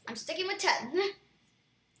 I'm sticking with 10.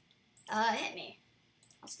 Hit me.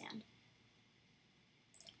 I'll stand.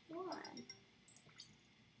 1.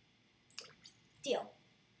 Deal.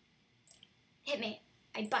 Hit me.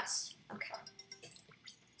 I bust. Okay.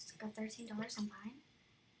 Still got $13. I'm fine.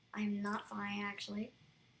 I'm not fine, actually.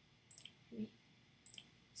 Hit me.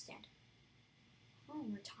 Stand. Oh,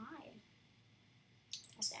 we're tied.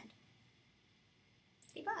 I'll stand.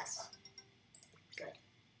 He bust. Good.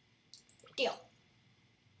 Deal.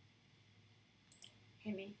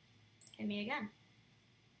 Hit me. Hit me again.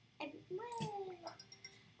 And win.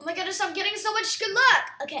 Oh my goodness, I'm getting so much good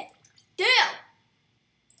luck. Okay. Deal.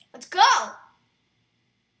 Let's go.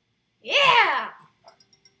 Yeah.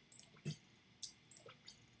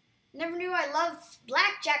 Never knew I loved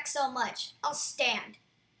blackjack so much. I'll stand.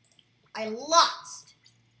 I lost.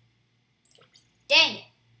 Dang it.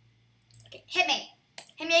 Okay, hit me.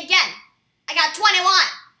 Hit me again. I got 21.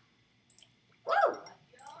 Woo.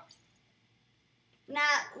 Now,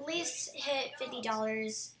 at least hit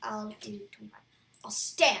 $50. I'll do 25. I'll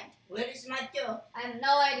stand. Where is Matthew? I have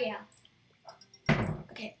no idea.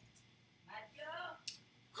 Okay.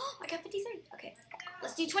 Oh, I got 53. Okay.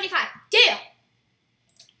 Let's do 25. Deal.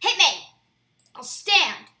 Hit me. I'll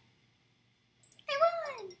stand. I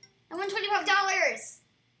won. I won $25.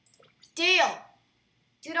 Deal.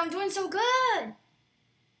 Dude, I'm doing so good.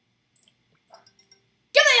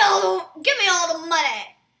 Give me all the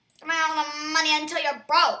money. Give me all the money until you're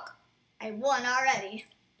broke. I won already.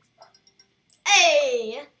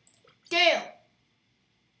 Hey. Deal.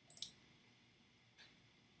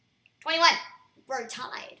 21. We're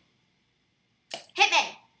tied. Hit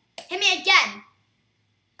me. Hit me again.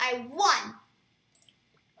 I won.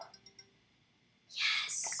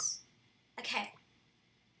 Yes. Okay.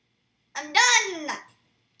 I'm done.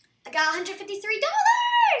 I got $153.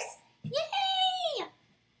 Yay!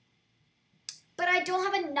 But I don't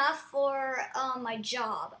have enough for my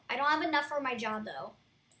job. I don't have enough for my job though.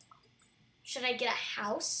 Should I get a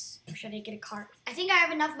house or should I get a car? I think I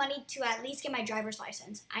have enough money to at least get my driver's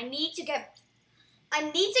license. I need to get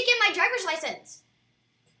my driver's license.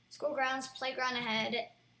 School grounds, playground ahead,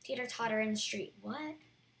 teeter-totter in the street. What?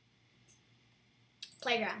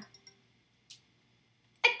 Playground.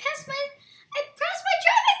 I passed my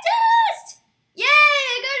driving test! Yay!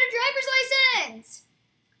 I got a driver's license!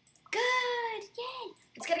 Good! Yay!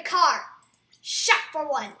 Let's get a car. Shot for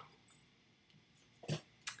one.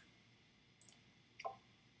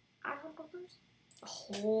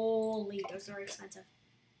 Holy, those are expensive.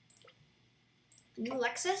 New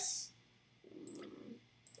Lexus?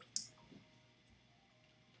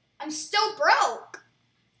 I'm still broke.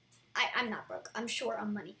 I'm not broke. I'm short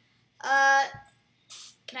on money.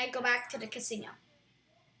 Can I go back to the casino?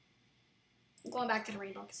 I'm going back to the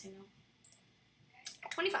Rainbow Casino.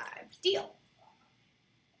 25. Deal.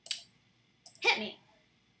 Hit me.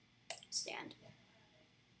 Stand.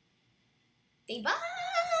 They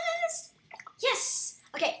bust. Yes.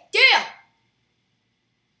 Okay. Deal.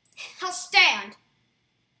 I'll stand.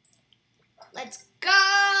 Let's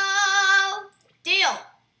go. Deal.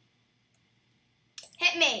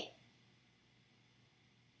 Hit me.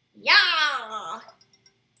 Yeah.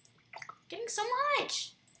 Getting so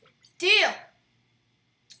much. Deal.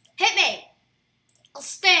 Hit me. I'll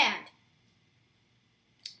stand.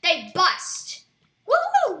 They bust.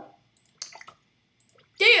 Woo!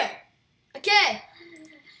 Deal. Okay.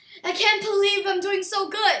 I can't believe I'm doing so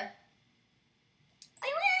good. I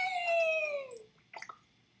win.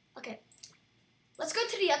 Okay. Let's go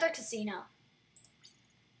to the other casino.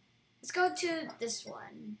 Let's go to this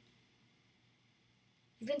one.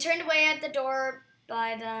 You've been turned away at the door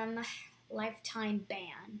by them. Lifetime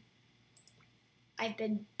ban. I've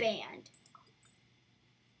been banned.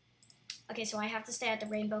 Okay, so I have to stay at the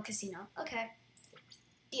Rainbow Casino. Okay.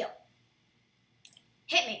 Deal.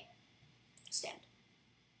 Hit me. Stand.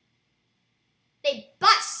 They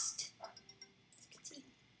bust.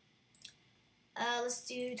 Let's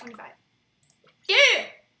do 25. Deal.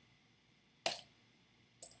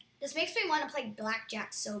 This makes me want to play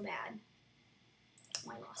blackjack so bad.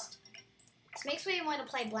 Oh, I lost. Okay. This makes me want to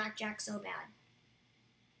play blackjack so bad.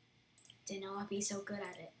 Didn't know I'd be so good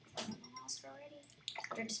at it. I lost already.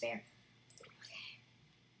 Utter despair.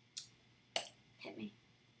 Okay. Hit me.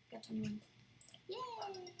 Got 21. Yay!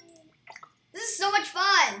 This is so much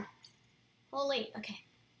fun! Holy, okay.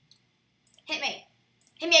 Hit me.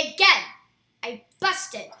 Hit me again! I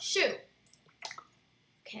busted. Shoot.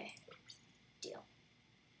 Okay. Deal.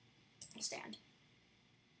 I'll stand.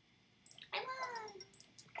 I won!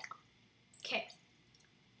 Okay.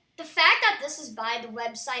 The fact that this is by the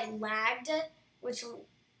website Lagged, which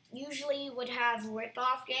usually would have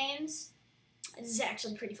rip-off games, is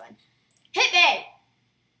actually pretty fun. Hit me!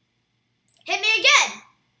 Hit me again!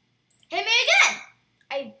 Hit me again!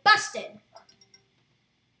 I busted.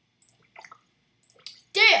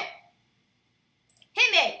 Deal!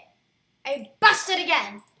 Hit me! I busted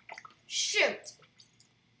again! Shoot!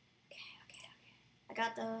 Okay. I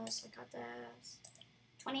got this.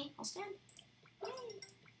 20, I'll stand. Yay.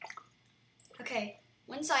 Okay,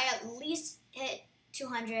 once I at least hit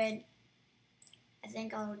 200, I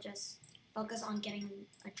think I'll just focus on getting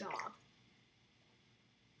a job.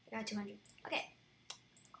 I got 200. Okay.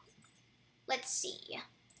 Let's see.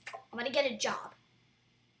 I'm gonna get a job.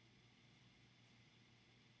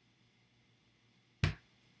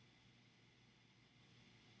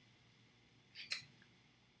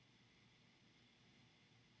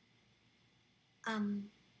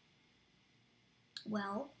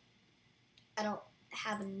 Well, I don't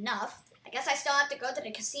have enough. I guess I still have to go to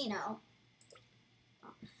the casino.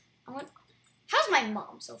 How's my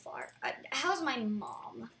mom so far? How's my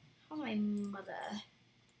mom? How's my mother?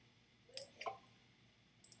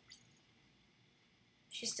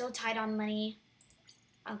 She's still tight on money.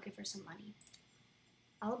 I'll give her some money.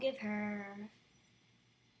 I'll give her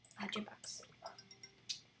 $100.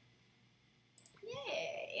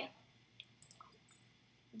 Yay.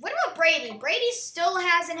 What about Brady? Brady still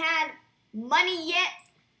hasn't had money yet.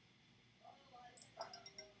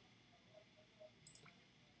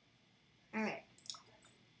 Alright.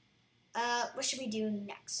 What should we do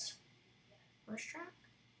next? Horse track?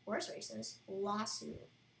 Horse races? Lawsuit.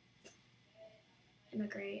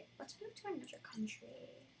 Immigrate. Let's move to another country.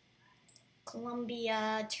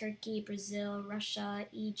 Colombia, Turkey, Brazil, Russia,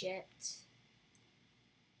 Egypt.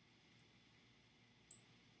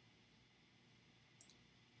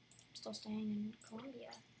 I'm still staying in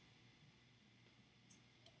Colombia.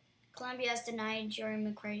 Colombia has denied your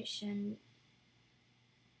immigration.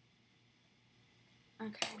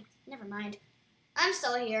 Okay, never mind. I'm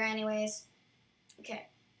still here anyways. Okay.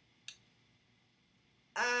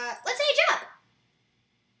 Let's age up.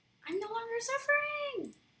 I'm no longer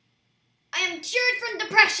suffering. I am cured from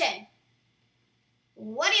depression.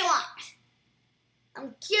 What do you want?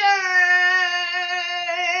 I'm cured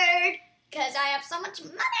because I have so much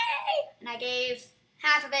money. And I gave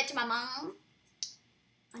half of it to my mom.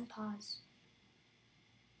 Unpause.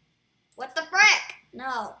 What the frick?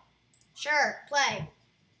 No. Sure, play.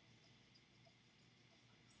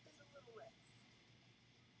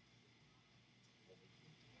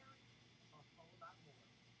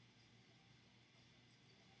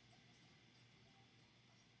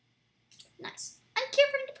 Nice. I'm cured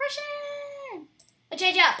from depression. Let's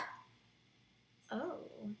change up. Oh.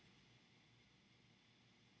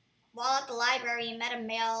 While at the library, you met a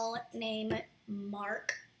male named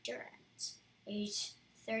Mark Durant, age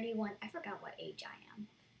 31. I forgot what age I am.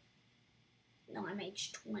 No, I'm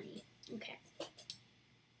age 20. Okay.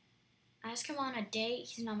 Ask him on a date.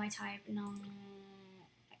 He's not my type. No.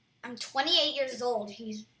 I'm 28 years old.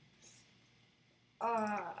 He's...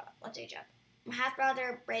 let's age up. My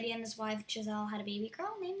half-brother, Brady, and his wife, Giselle, had a baby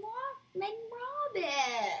girl named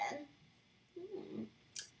Robin.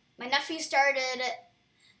 My nephew started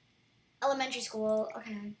elementary school.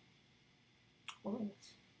 Okay. Ooh.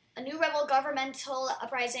 A new rebel governmental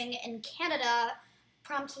uprising in Canada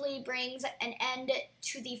promptly brings an end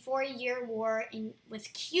to the 4-year war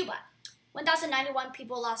with Cuba. 1,091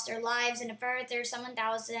 people lost their lives, and a further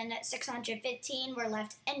 7,615 were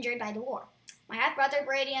left injured by the war. My half-brother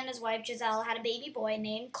Brady and his wife Giselle had a baby boy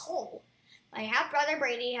named Cole. My half-brother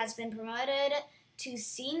Brady has been promoted to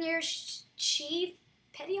senior chief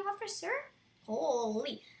petty officer?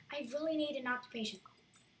 Holy, I really need an occupation.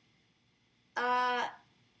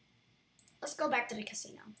 Let's go back to the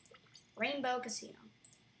casino. Rainbow Casino.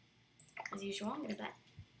 As usual, I'm gonna bet.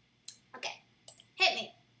 Okay, hit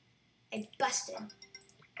me. I busted.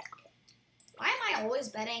 Okay. Why am I always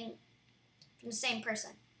betting from the same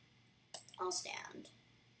person? I'll stand.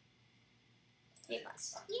 Hey,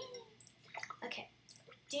 bust. Yay. Okay.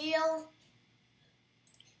 Deal.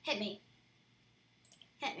 Hit me.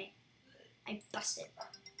 Hit me. I busted.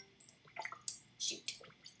 Shoot.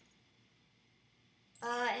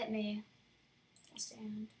 Hit me. I'll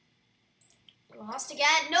stand. Lost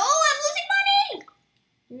again. No, I'm losing money!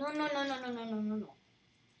 No.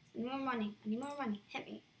 I need more money. I need more money. Hit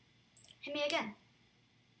me. Hit me again.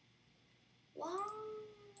 Why?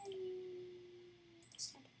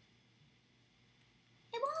 Stand up.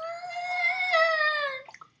 I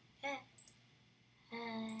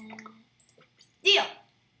won! Deal.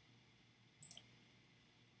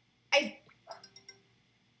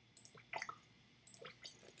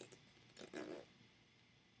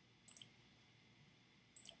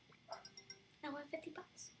 I won $50.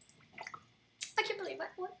 I can't believe I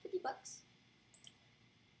won $50.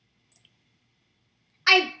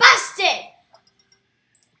 I busted!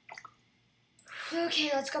 Okay,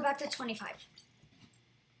 let's go back to 25.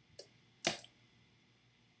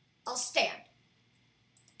 I'll stand.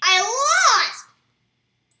 I lost!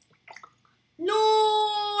 No!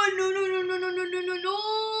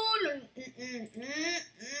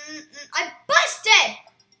 I busted!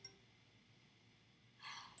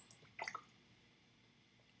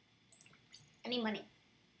 I need money.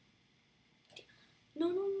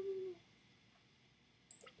 No.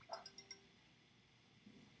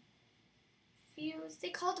 Fuse, they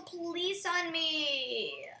called the police on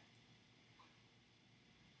me.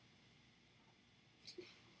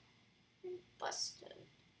 I'm busted.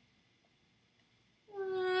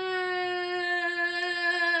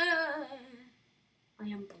 I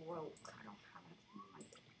am broke. I don't have enough money.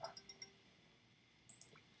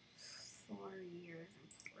 4 years in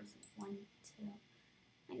prison. 1, 2.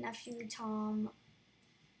 My nephew Tom.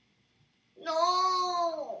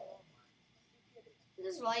 No!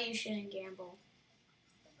 This is why you shouldn't gamble.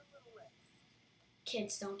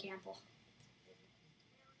 Kids don't gamble.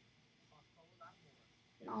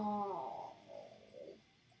 No.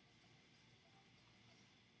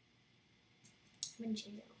 I'm in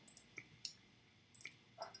jail.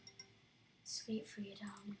 Sweet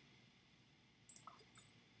freedom.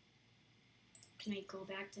 Can I go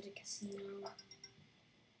back to the casino?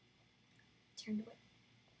 Turn to it.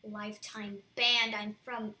 Lifetime banned. I'm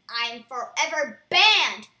forever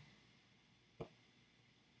banned.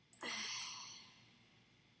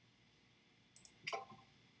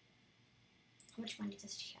 How much money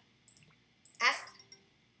does she have? Ask.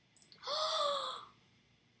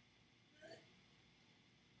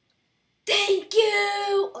 Thank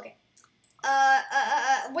you. Okay.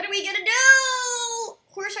 What are we gonna do?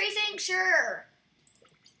 Horse racing? Sure.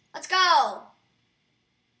 Let's go.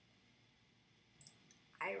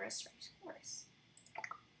 Iris race horse.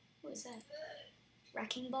 What is that?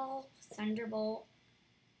 Wrecking ball, thunderbolt,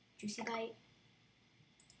 juicy bite.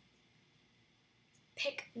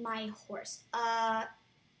 Pick my horse.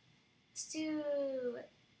 Let's do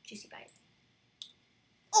juicy bite.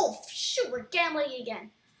 Oh shoot, we're gambling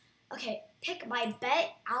again. Okay, pick my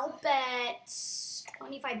bet. I'll bet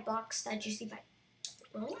 $25 that juicy bite.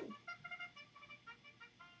 Rolling.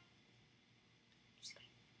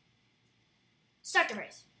 Start the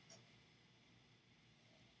race.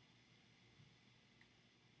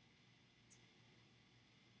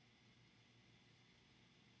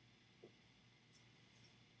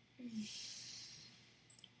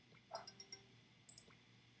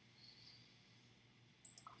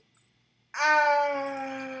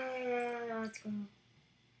 Let's go.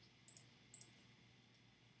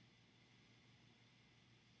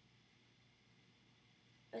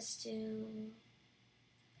 Let's do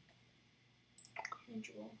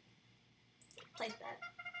jewel. Place bet.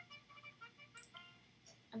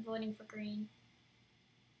 I'm voting for green.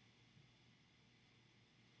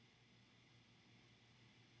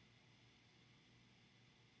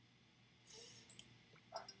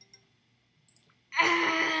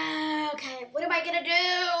 Okay, what am I gonna do?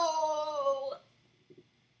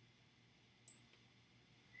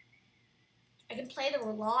 I can play the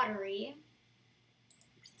lottery.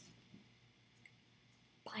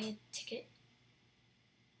 Buy a ticket.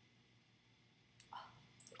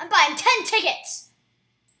 I'm buying 10 tickets.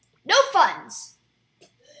 No funds.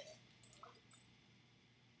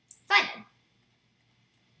 Fine then.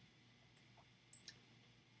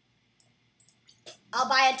 I'll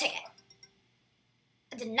buy a ticket.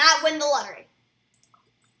 I did not win the lottery.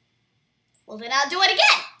 Well, then I'll do it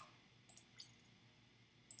again.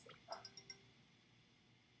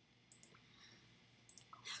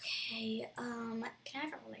 Okay, can I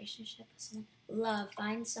have a relationship with someone? Love,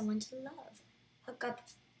 find someone to love. Hook up.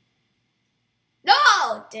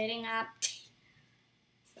 No! Dating app.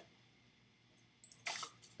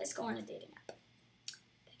 Let's go on a dating app.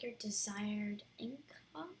 Pick your desired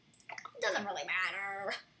income. It doesn't really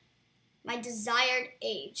matter. My desired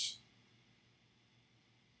age.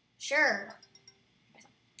 Sure.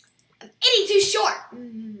 I'm 82 short.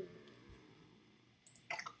 You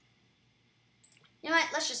know what?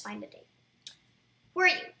 Let's just find a date. Who are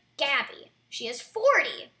you? Gabby. She is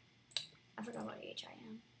 40. I forgot what age I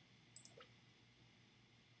am.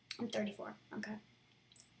 I'm 34. Okay.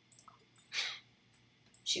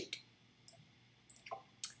 Shoot.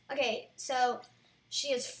 Okay, so she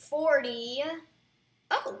is 40.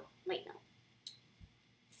 Oh, wait, no.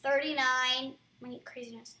 39. My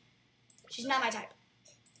craziness. She's not my type.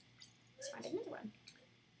 Let's find another one.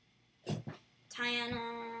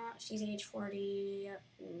 Tiana. She's age 40.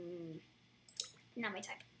 Not my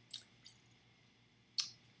type.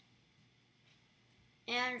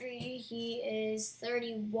 Andrew, he is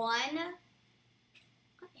 31.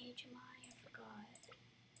 What age am I? I forgot.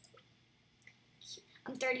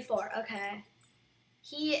 I'm 34. Okay.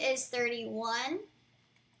 He is 31.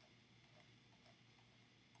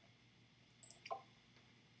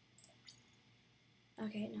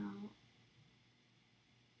 Okay, no.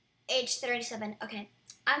 Age 37. Okay.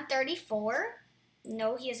 I'm 34.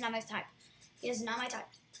 No, he is not my type. He is not my type.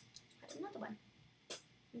 That's another one.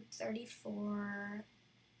 I'm 34.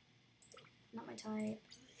 Not my type.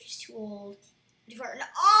 He's too old. 34. No.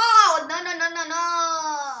 Oh!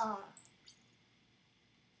 No.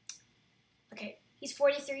 Okay. He's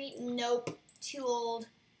 43. Nope. Too old.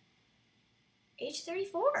 Age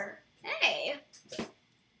 34. Hey.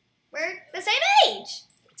 We're the same age.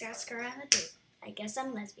 Just around the group. I guess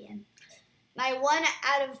I'm lesbian. My 1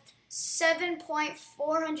 out of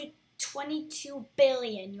 7.422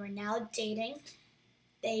 billion. You are now dating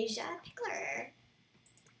Deja Pickler.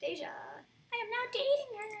 Deja. I am now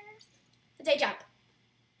dating her. Let's age up.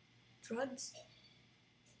 Drugs.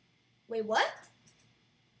 Wait, what?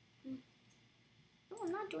 No,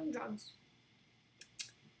 I'm not doing drugs.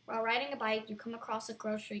 While riding a bike, you come across a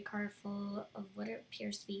grocery cart full of what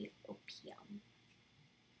appears to be opium.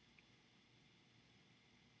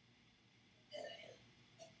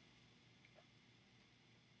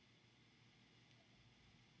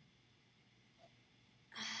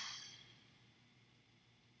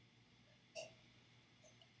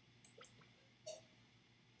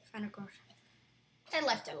 Find a grocery. I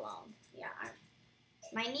left it alone. Yeah.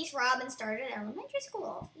 My niece Robin started elementary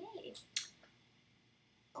school. Yay.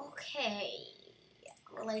 Okay.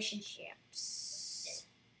 Relationships.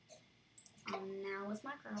 Now with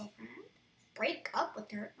my girlfriend. Break up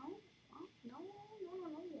with her. Oh, no.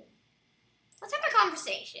 Let's have a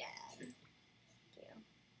conversation. Thank you.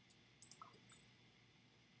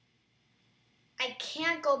 I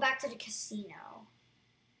can't go back to the casino.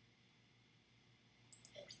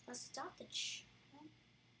 Let's adopt the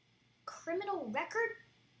criminal record.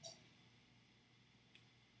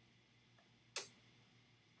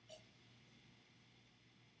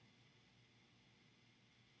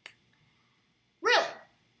 Really?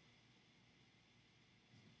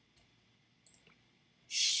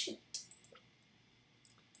 Shoot.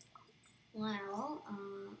 Well,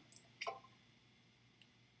 I'm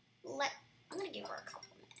gonna give her a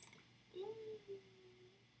compliment.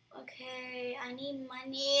 Okay, I need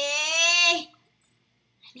money.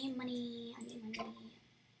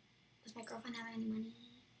 Does my girlfriend have any money?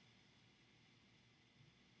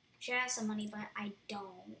 She has some money, but I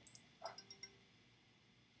don't.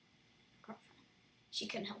 Girlfriend. She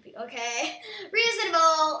couldn't help you. Okay.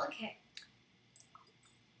 Reasonable. Okay.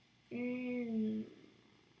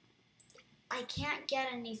 I can't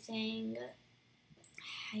get anything.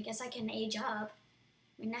 I guess I can age up.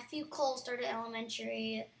 My nephew Cole started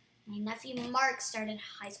elementary. My nephew Mark started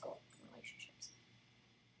high school. Relationships.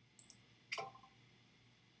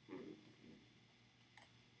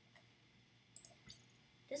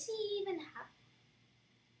 Does he even have...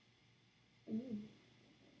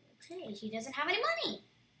 Okay, he doesn't have any money.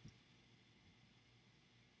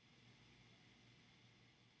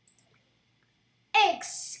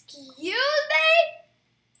 Excuse me?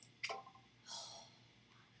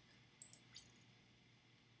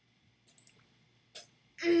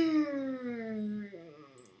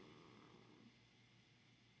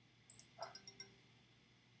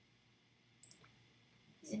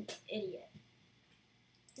 He's an idiot.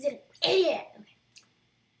 Okay.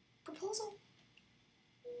 Proposal.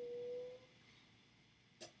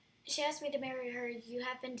 She asked me to marry her. You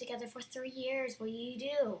have been together for 3 years. What do you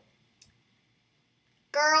do?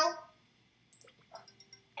 Girl.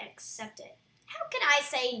 Accept it. How can I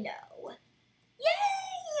say no?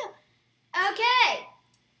 Yay! Okay.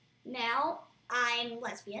 Now, I'm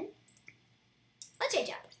lesbian. Let's change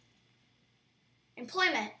up.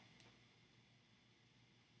 Employment.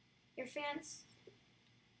 Your fans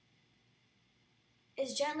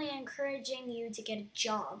is gently encouraging you to get a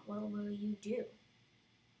job. What will you do?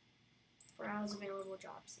 Browse available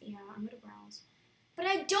jobs. Yeah, I'm gonna browse. But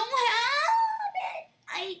I don't have it.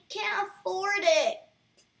 I can't afford it.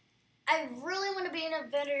 I really want to be a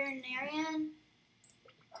veterinarian.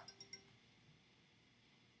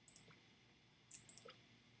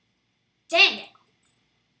 Dang it.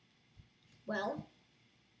 Well,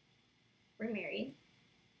 we're married.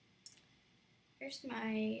 Here's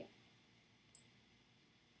my...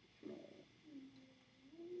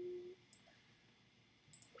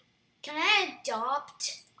 Can I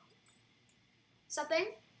adopt something?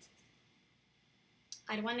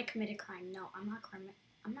 I don't want to commit a crime. No, I'm not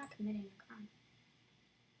committing a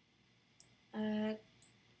crime.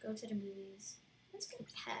 Go to the movies. Let's get a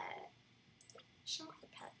pet. Shop for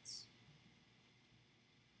pets.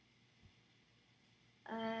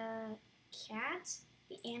 Cat.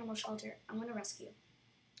 The animal shelter. I want to rescue.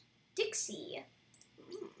 Dixie.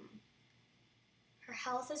 Her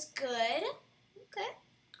health is good. Okay.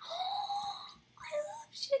 I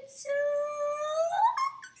love Shih Tzu.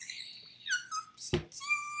 Shih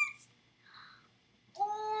Tzus.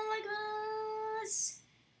 Oh my gosh.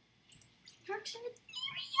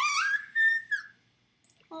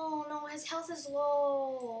 Oh no, his health is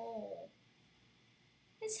low.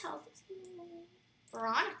 His health is low.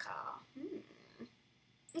 Veronica.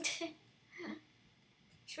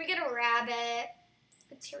 Should we get a rabbit?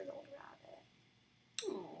 A 2-year-old rabbit.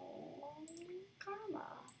 Oh,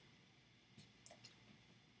 Karma.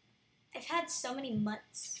 I've had so many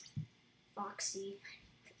mutts. Foxy.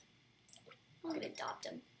 I'm gonna adopt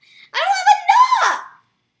him. I don't have enough!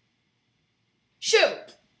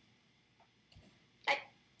 Shoot!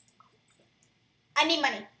 I need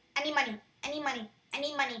money. I need money. I need money. I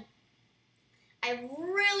need money. I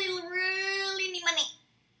really, really need money.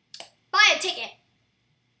 Buy a ticket.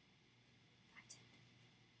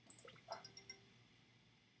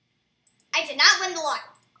 I did not win the lottery.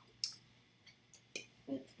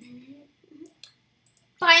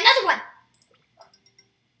 Buy another one.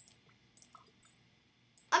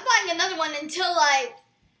 I'm buying another one until I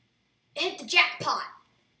hit the jackpot.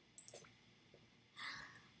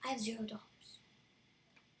 I have $0.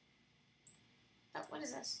 Oh, what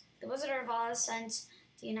is this? The Wizard of Oz sent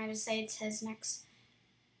the United States his next...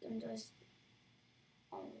 Oh,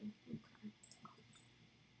 okay.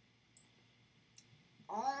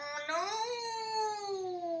 Oh, no!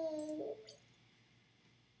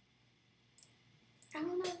 I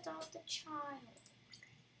want to adopt a child.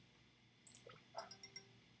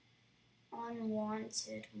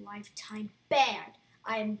 Unwanted lifetime banned.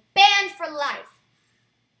 I am banned for life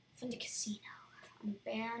from the casino. I'm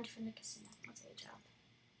banned from the casino. Let's age up.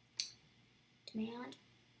 Demand.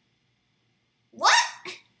 What?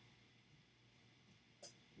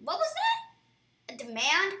 What was that? A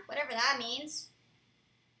demand? Whatever that means.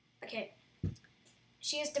 Okay.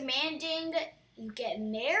 She is demanding you get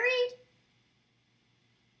married?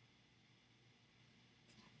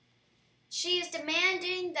 She is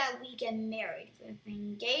demanding that we get married. We've been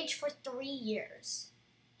engaged for 3 years.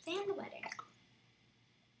 Plan the wedding.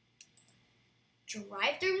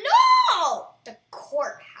 Drive through? No! The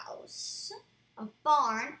courthouse. A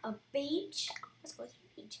barn. A beach. Let's go to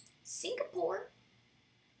the beach. Singapore.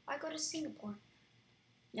 Why go to Singapore?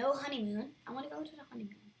 No honeymoon. I want to go to the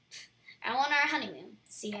honeymoon. I want our honeymoon.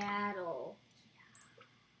 Seattle. Yeah.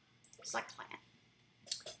 Select plan.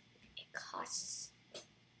 It costs.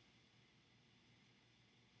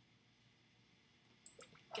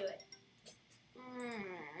 Do it.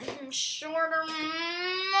 I'm short of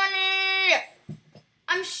money.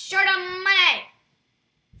 I'm short of money.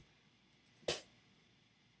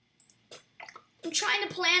 I'm trying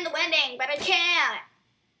to plan the wedding, but I can't.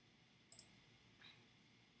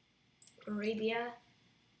 Arabia.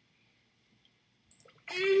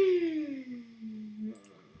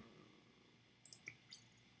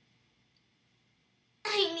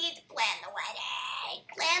 I need to plan the wedding.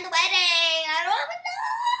 Plan the wedding. I don't have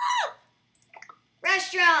enough.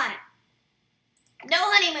 Restaurant. No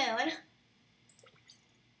honeymoon.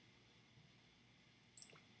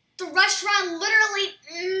 The restaurant literally.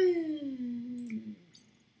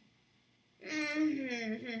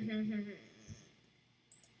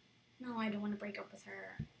 No, I don't want to break up with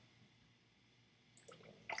her.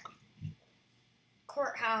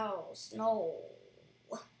 Courthouse. No.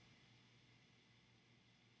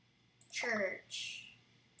 Church.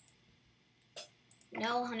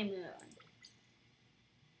 No honeymoon.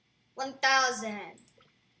 1,000.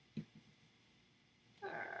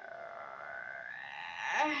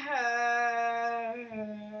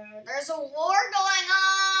 There's a war going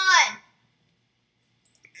on.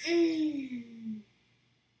 I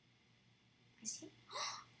see.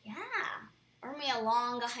 Yeah. Order me a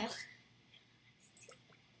Long Island.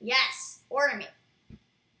 Yes. Order me.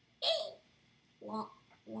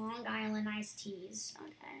 Long Island iced teas.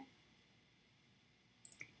 Okay.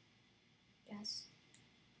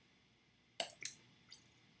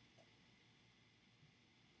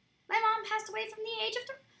 mom passed away from the age of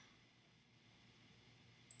 3.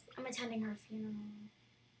 I'm attending her funeral.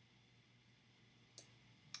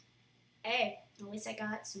 Hey, at least I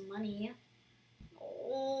got some money.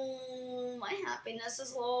 Oh, my happiness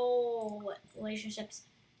is low. Relationships.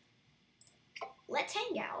 Let's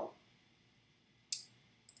hang out.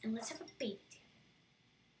 And let's have a baby together.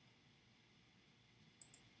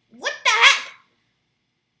 What the heck?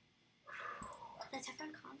 Let's have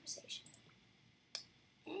a conversation.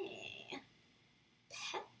 Hey.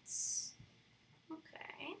 Pets.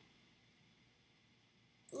 Okay.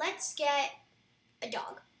 Let's get a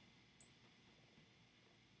dog.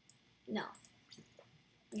 No.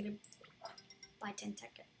 I'm gonna buy 10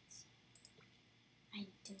 tickets. I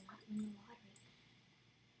did not win the lottery.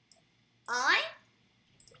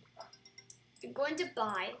 I'm going to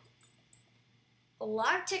buy a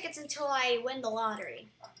lot of tickets until I win the lottery.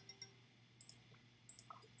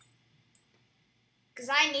 Because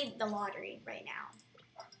I need the lottery right now.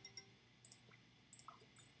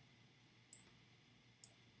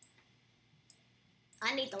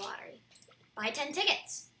 I need the lottery. Buy 10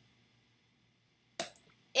 tickets.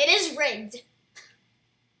 It is rigged.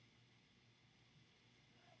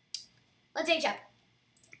 Let's age up.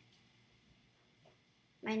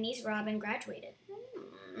 My niece Robin graduated.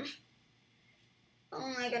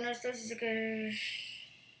 Oh my goodness, this is good.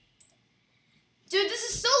 Dude, this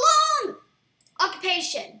is so long!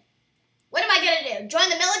 Occupation. What am I gonna do? Join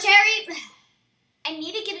the military? I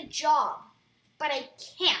need to get a job, but I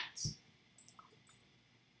can't.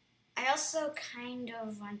 I also kind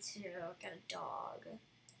of want to get a dog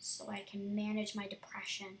so I can manage my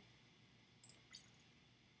depression.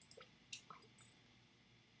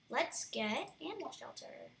 Let's get animal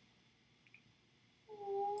shelter.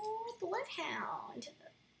 Oh, bloodhound.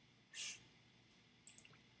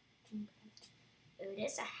 Ooh,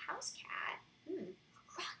 this is a house cat.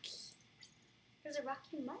 Rocky. There's a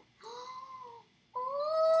Rocky mutt.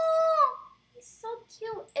 Oh, he's so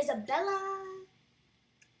cute. Isabella.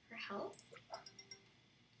 Her health.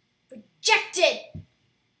 Rejected.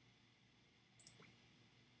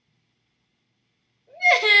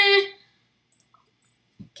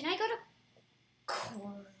 Can I go to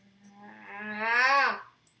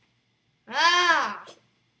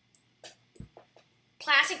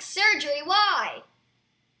plastic surgery? Why?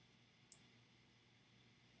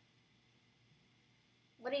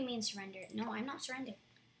 What do you mean surrender? No, I'm not surrendering.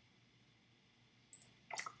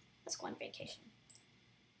 Let's go on vacation.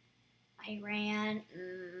 Iran.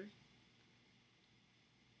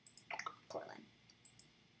 Portland.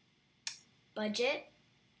 Budget.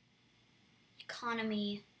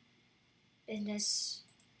 Economy. Business.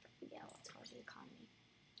 Yeah, let's go to economy.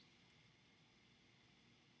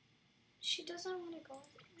 She doesn't want to go.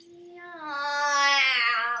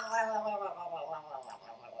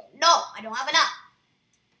 No, I don't have enough.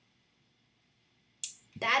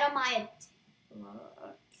 That on my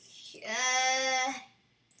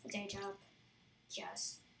day job.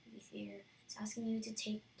 Yes, theater. It's asking you to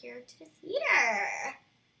take her to the theater.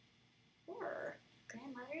 Or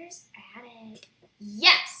grandmother's attic.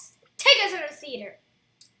 Yes! Take us to the theater.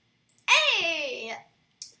 Hey!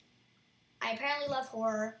 I apparently love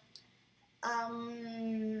horror. I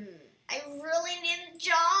really need a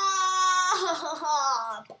job.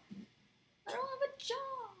 I don't have a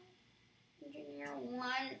job. Engineer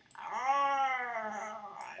 1.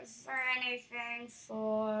 Is there anything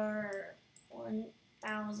for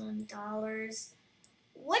 $1,000?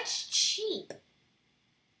 What's cheap?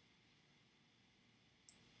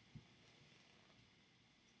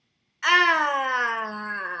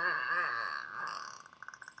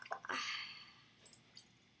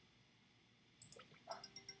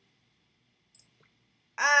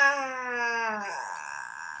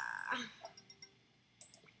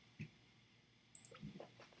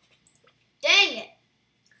 Dang it.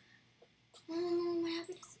 My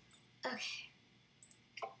happiness. Okay.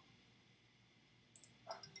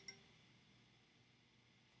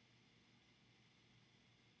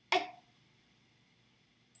 I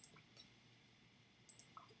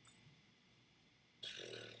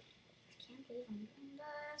can't believe I'm doing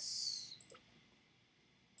this.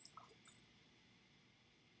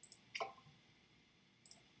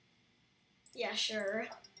 Yeah, sure.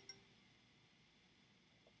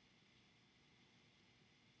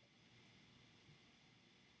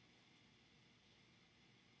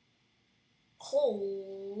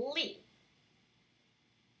 Holy.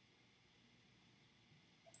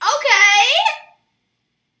 Okay.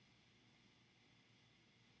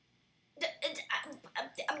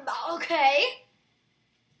 Okay.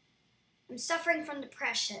 I'm suffering from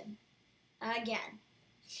depression. Again.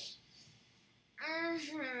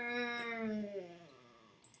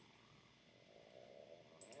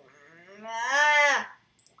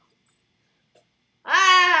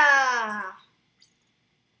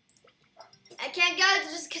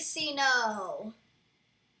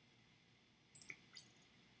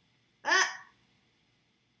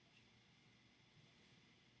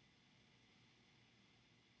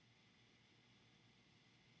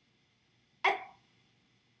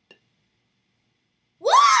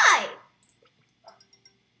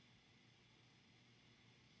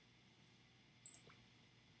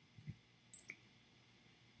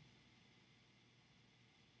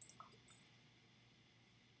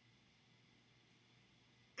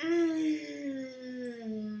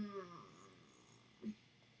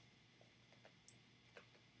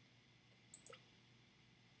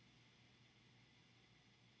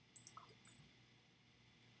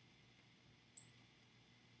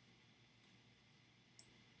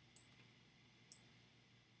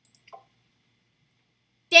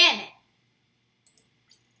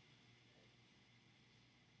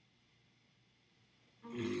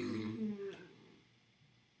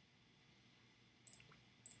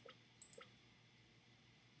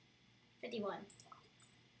 51.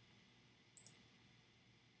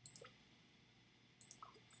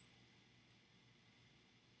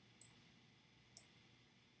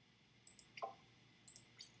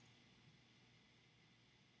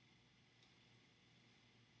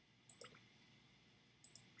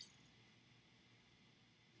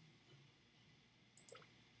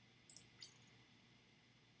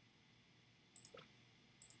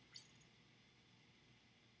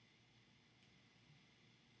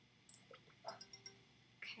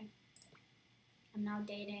 Okay. I'm now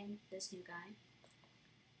dating this new guy.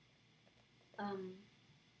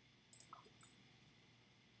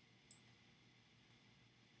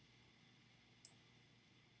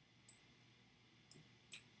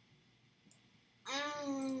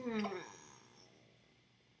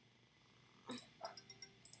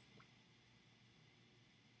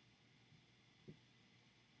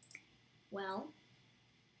 Well,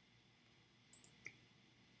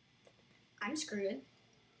 I'm screwed.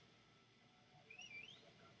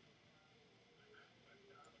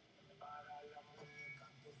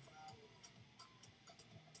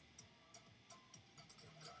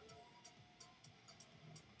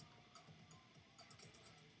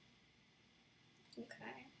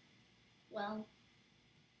 Okay. Well,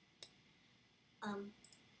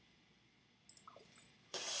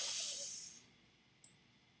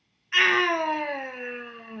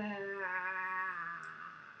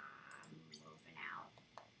 moving out.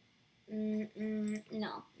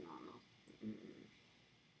 No.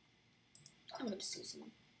 I'm gonna sue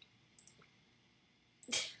someone.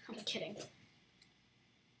 I'm kidding.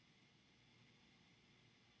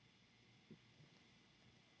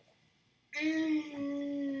 Who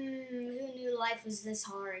knew life was this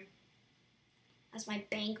hard? That's my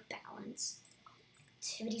bank balance.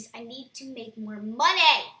 Activities. I need to make more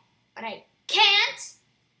money, but I can't.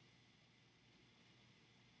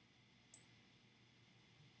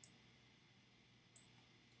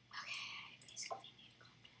 Okay, basically I need to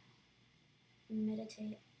calm down.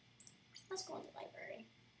 Meditate. Let's go to the library.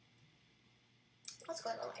 Let's go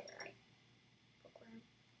to the library. Bookworm.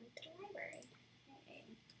 Went to the library. Hey.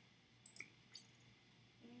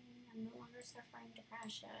 I'm no longer suffering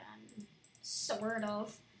depression. Sort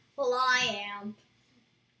of. Well, I am.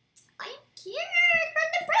 I am cured from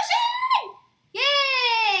depression!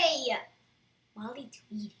 Yay! Wally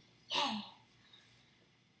Tweety. Yay!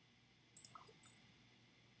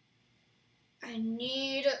 I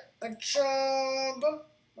need a job,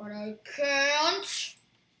 but I can't.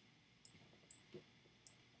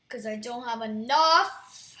 Because I don't have enough.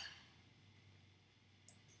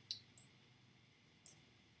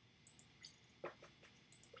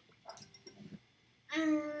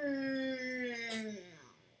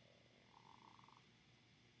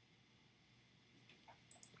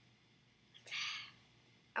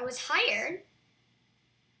 I was hired.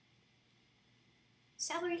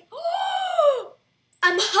 Salary. Oh!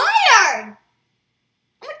 I'm hired!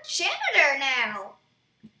 I'm a janitor now.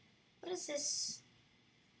 What is this?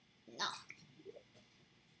 No.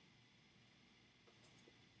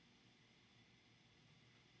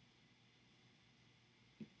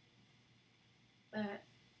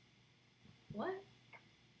 What?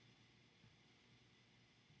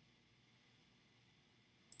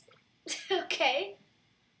 Okay.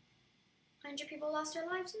 100 people lost their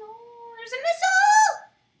lives. No, there's a missile!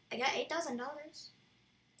 I got $8,000.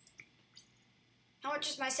 How much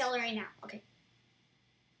is my salary now? Okay.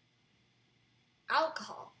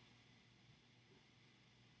 Alcohol.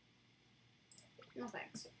 No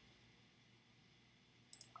thanks.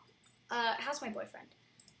 How's my boyfriend?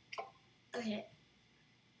 Okay.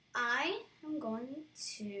 I am going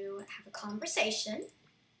to have a conversation.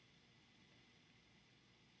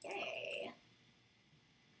 Yay.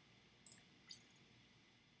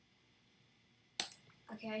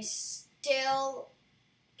 Okay, I still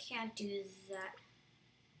can't do that.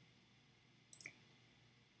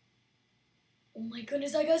 Oh my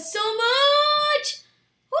goodness, I got so much!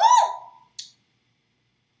 Woo!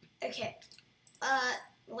 Okay.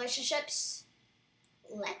 Relationships.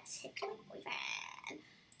 Let's hit my boyfriend.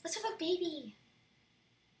 Let's have a baby.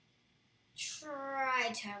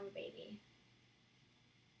 Try to have a baby.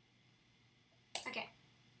 Okay.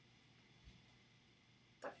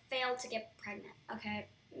 But failed to get pregnant. Okay.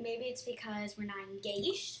 Maybe it's because we're not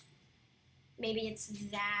engaged. Maybe it's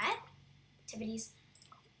that. Activities.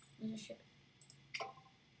 Relationship.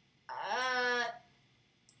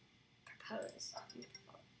 Propose.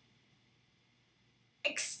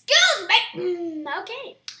 Excuse me!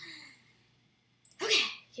 Okay. Okay,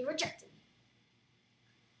 he rejected me.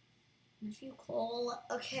 Nephew Cole,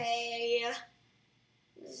 okay.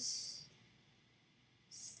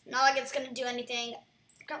 Not like it's gonna do anything.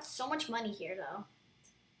 I've got so much money here, though.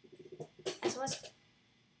 SOS.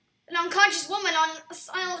 An unconscious woman on the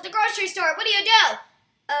aisle of the grocery store. What do you do?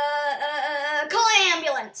 Call an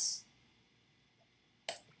ambulance.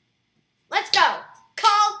 Let's go.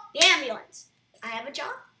 Call the ambulance. I have a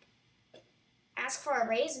job. Ask for a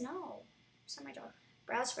raise? No. It's not my job.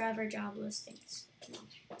 Browse for other job listings. No.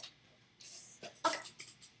 Okay.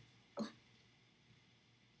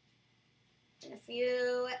 In a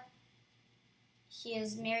few, he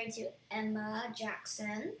is married to Emma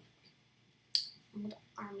Jackson. Old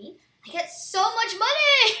Army. I get so much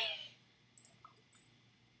money!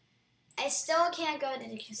 I still can't go to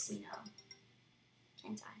the casino.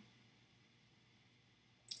 Can't I?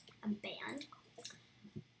 I'm banned.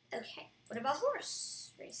 Okay, what about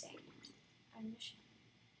horse racing? Admission.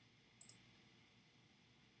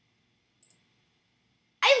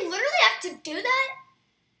 I literally have to do that?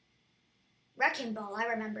 Wrecking ball, I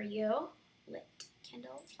remember you. Lit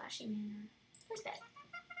candle, flashy manner. Where's that?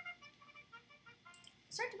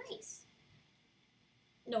 Start the race.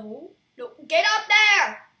 No, no, get up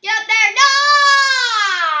there! Get up there! No!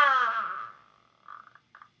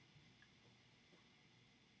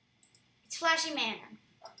 It's flashy manner.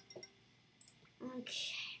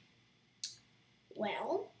 Okay.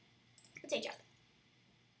 Well, let's age up.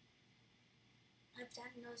 I've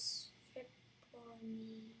diagnosed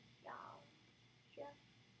fibromyalgia.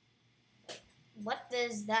 What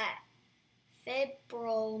is that?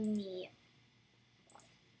 Fibromyalgia.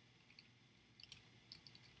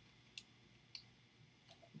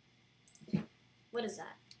 What is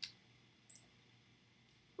that?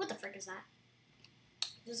 What the frick is that?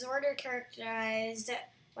 Disorder characterized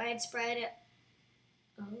widespread.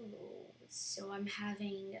 Oh, so I'm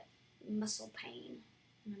having muscle pain.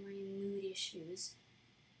 Memory and mood issues.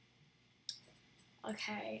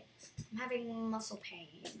 Okay, I'm having muscle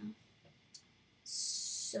pain.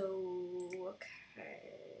 So,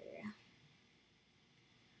 okay.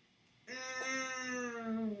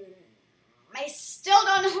 I still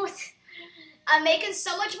don't know what. I'm making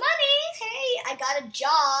so much money. Hey, I got a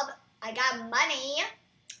job. I got money.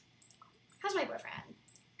 How's my boyfriend?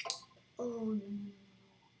 Oh, no.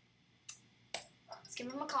 Let's give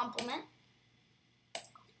him a compliment.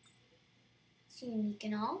 It's unique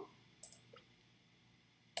and all.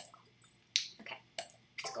 Okay,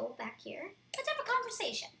 let's go back here. Let's have a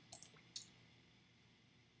conversation.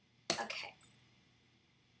 Okay.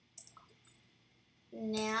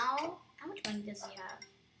 Now, how much money does he have?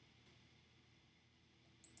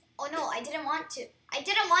 Oh no, I didn't want to. I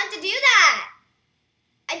didn't want to do that.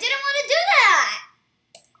 I didn't want to do that.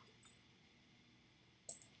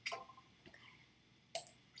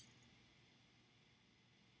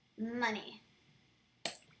 Okay. Money.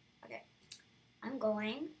 Okay. I'm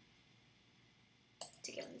going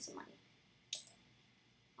to give him some money.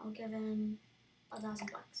 I'll give him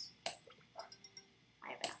 $1,000. I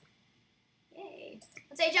have enough. Yay.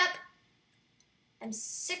 Let's age up. I'm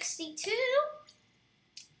 62.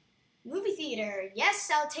 Movie theater. Yes,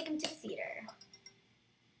 I'll take him to the theater.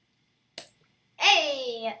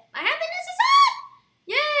 Hey, my happiness is up!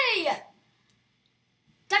 Yay!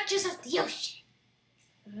 Duchess of the Ocean.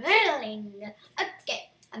 Thrilling.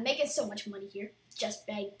 Okay, I'm making so much money here just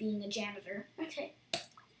by being a janitor. Okay.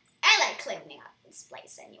 I like cleaning up this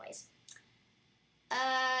place anyways.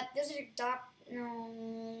 There's a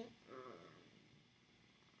no.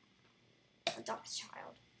 Adopt a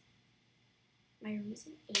child. My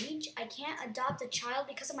reason? Age? I can't adopt a child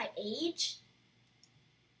because of my age?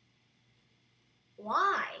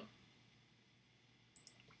 Why?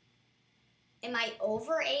 Am I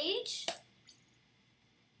over age?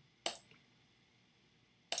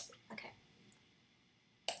 Okay.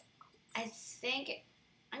 I think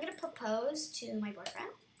I'm gonna propose to my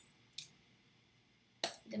boyfriend.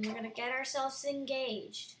 Then we're gonna get ourselves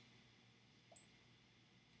engaged.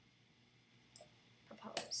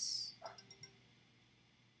 Propose.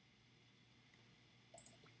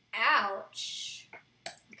 Ouch.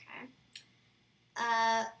 Okay.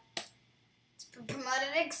 Let's promote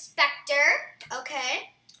an inspector.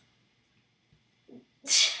 Okay.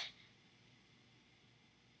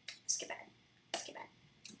 Skip it.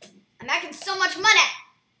 I'm making so much money.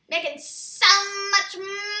 Making so much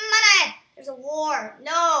money. There's a war.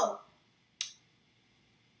 No.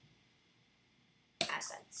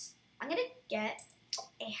 Assets. I'm gonna get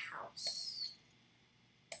a house.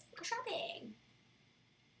 Go shopping.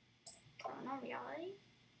 No reality.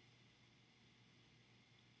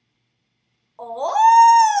 Oh!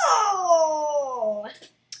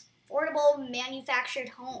 Affordable manufactured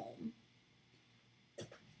home.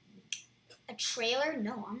 A trailer?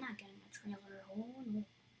 No, I'm not getting a trailer. Oh, no.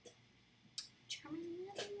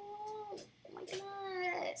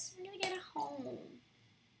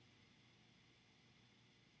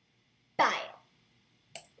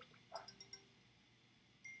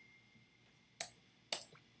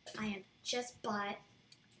 just bought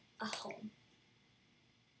a home.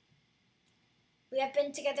 We have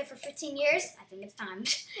been together for 15 years. I think it's time.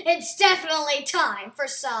 It's definitely time for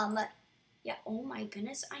some. Yeah, oh my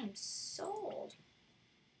goodness, I am so old.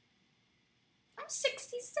 I'm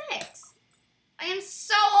 66. I am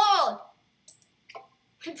so old.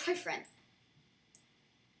 My boyfriend.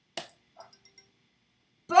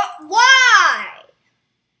 But why?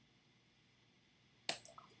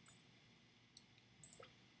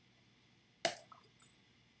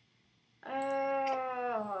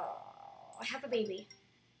 I have a baby.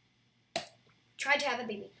 Tried to have a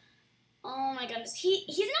baby. Oh my goodness. He's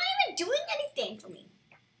not even doing anything for me.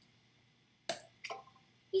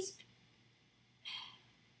 Let's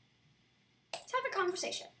have a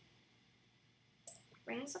conversation.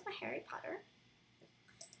 Brings up a Harry Potter.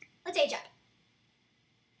 Let's age up.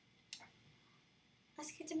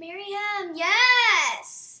 Let's get to marry him.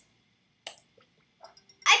 Yes!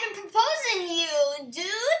 I've been proposing you, dude.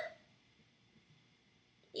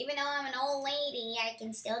 Even though I'm an old lady, I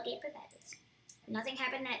can still get proposed. Nothing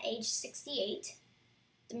happened at age 68.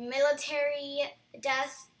 The military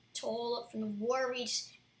death toll from the war reached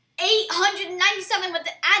 897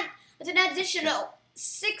 with an additional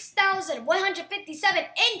 6,157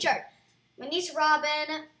 injured. My niece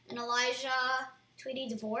Robin and Elijah Tweedy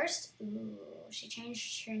divorced. Ooh, she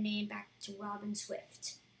changed her name back to Robin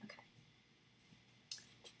Swift. Okay.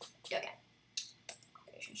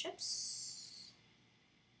 Relationships.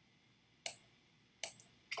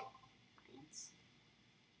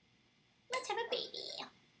 Let's have a baby.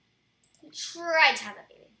 Try to have a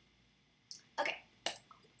baby. Okay.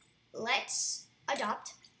 Let's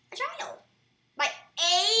adopt a child. By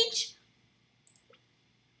age,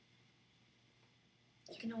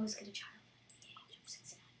 you can always get a child at the age of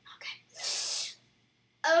 69.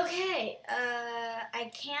 Okay. I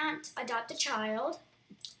can't adopt a child.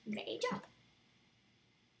 I'm gonna age up.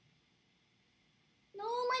 No,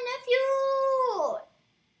 my nephew!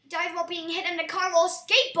 He died while being hit in a car while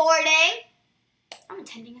skateboarding. I'm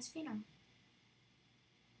attending his funeral.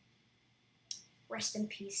 Rest in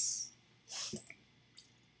peace.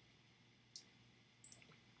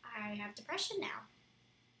 I have depression now.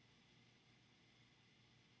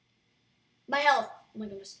 My health. Oh my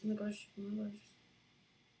goodness. Oh my gosh. Oh my gosh.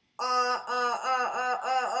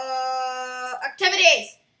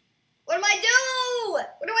 Activities. What do I do?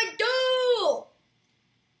 What do I do?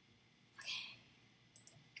 Okay.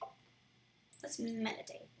 Let's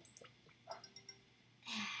meditate.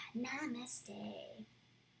 Namaste.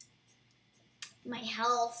 My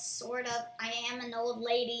health, sort of. I am an old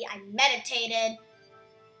lady. I meditated.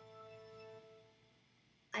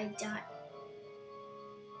 I died.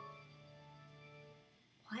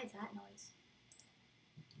 Why that noise?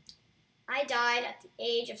 I died at the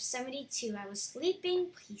age of 72. I was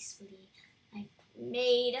sleeping peacefully. I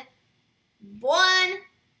made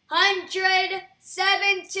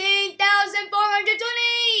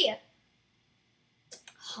 117,420.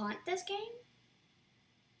 Haunt this game?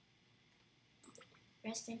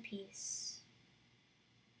 Rest in peace.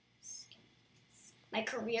 My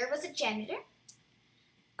career was a janitor.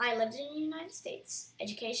 I lived in the United States.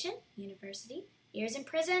 Education, university. Years in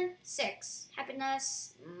prison, 6.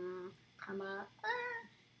 Happiness, karma.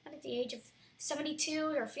 At the age of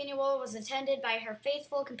 72, her funeral was attended by her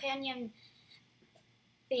faithful companion,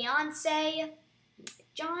 fiance,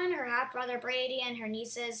 John, her half-brother Brady, and her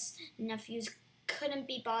nieces and nephews couldn't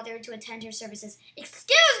be bothered to attend her services.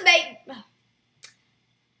 Excuse me!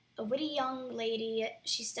 A witty young lady,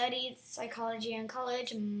 she studied psychology in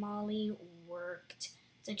college. Molly worked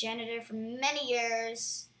as a janitor for many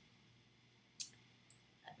years.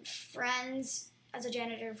 Friends and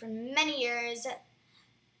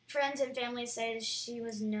family say she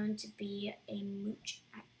was known to be a mooch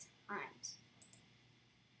at times.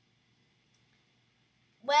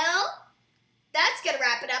 Well, that's gonna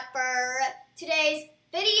wrap it up for today's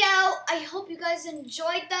video. I hope you guys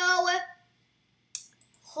enjoyed though.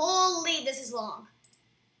 Holy, this is long.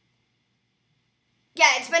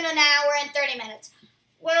 Yeah, it's been an hour and 30 minutes.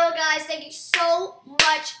 Well, guys, thank you so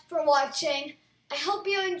much for watching. I hope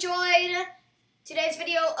you enjoyed today's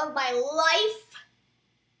video of my life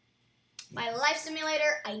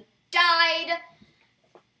simulator. I died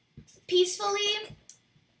peacefully.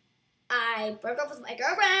 I broke up with my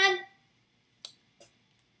girlfriend.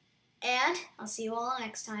 And I'll see you all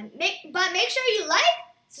next time. But make sure you like,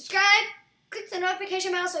 subscribe, click the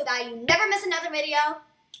notification bell so that you never miss another video.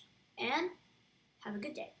 And have a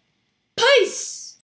good day. Peace!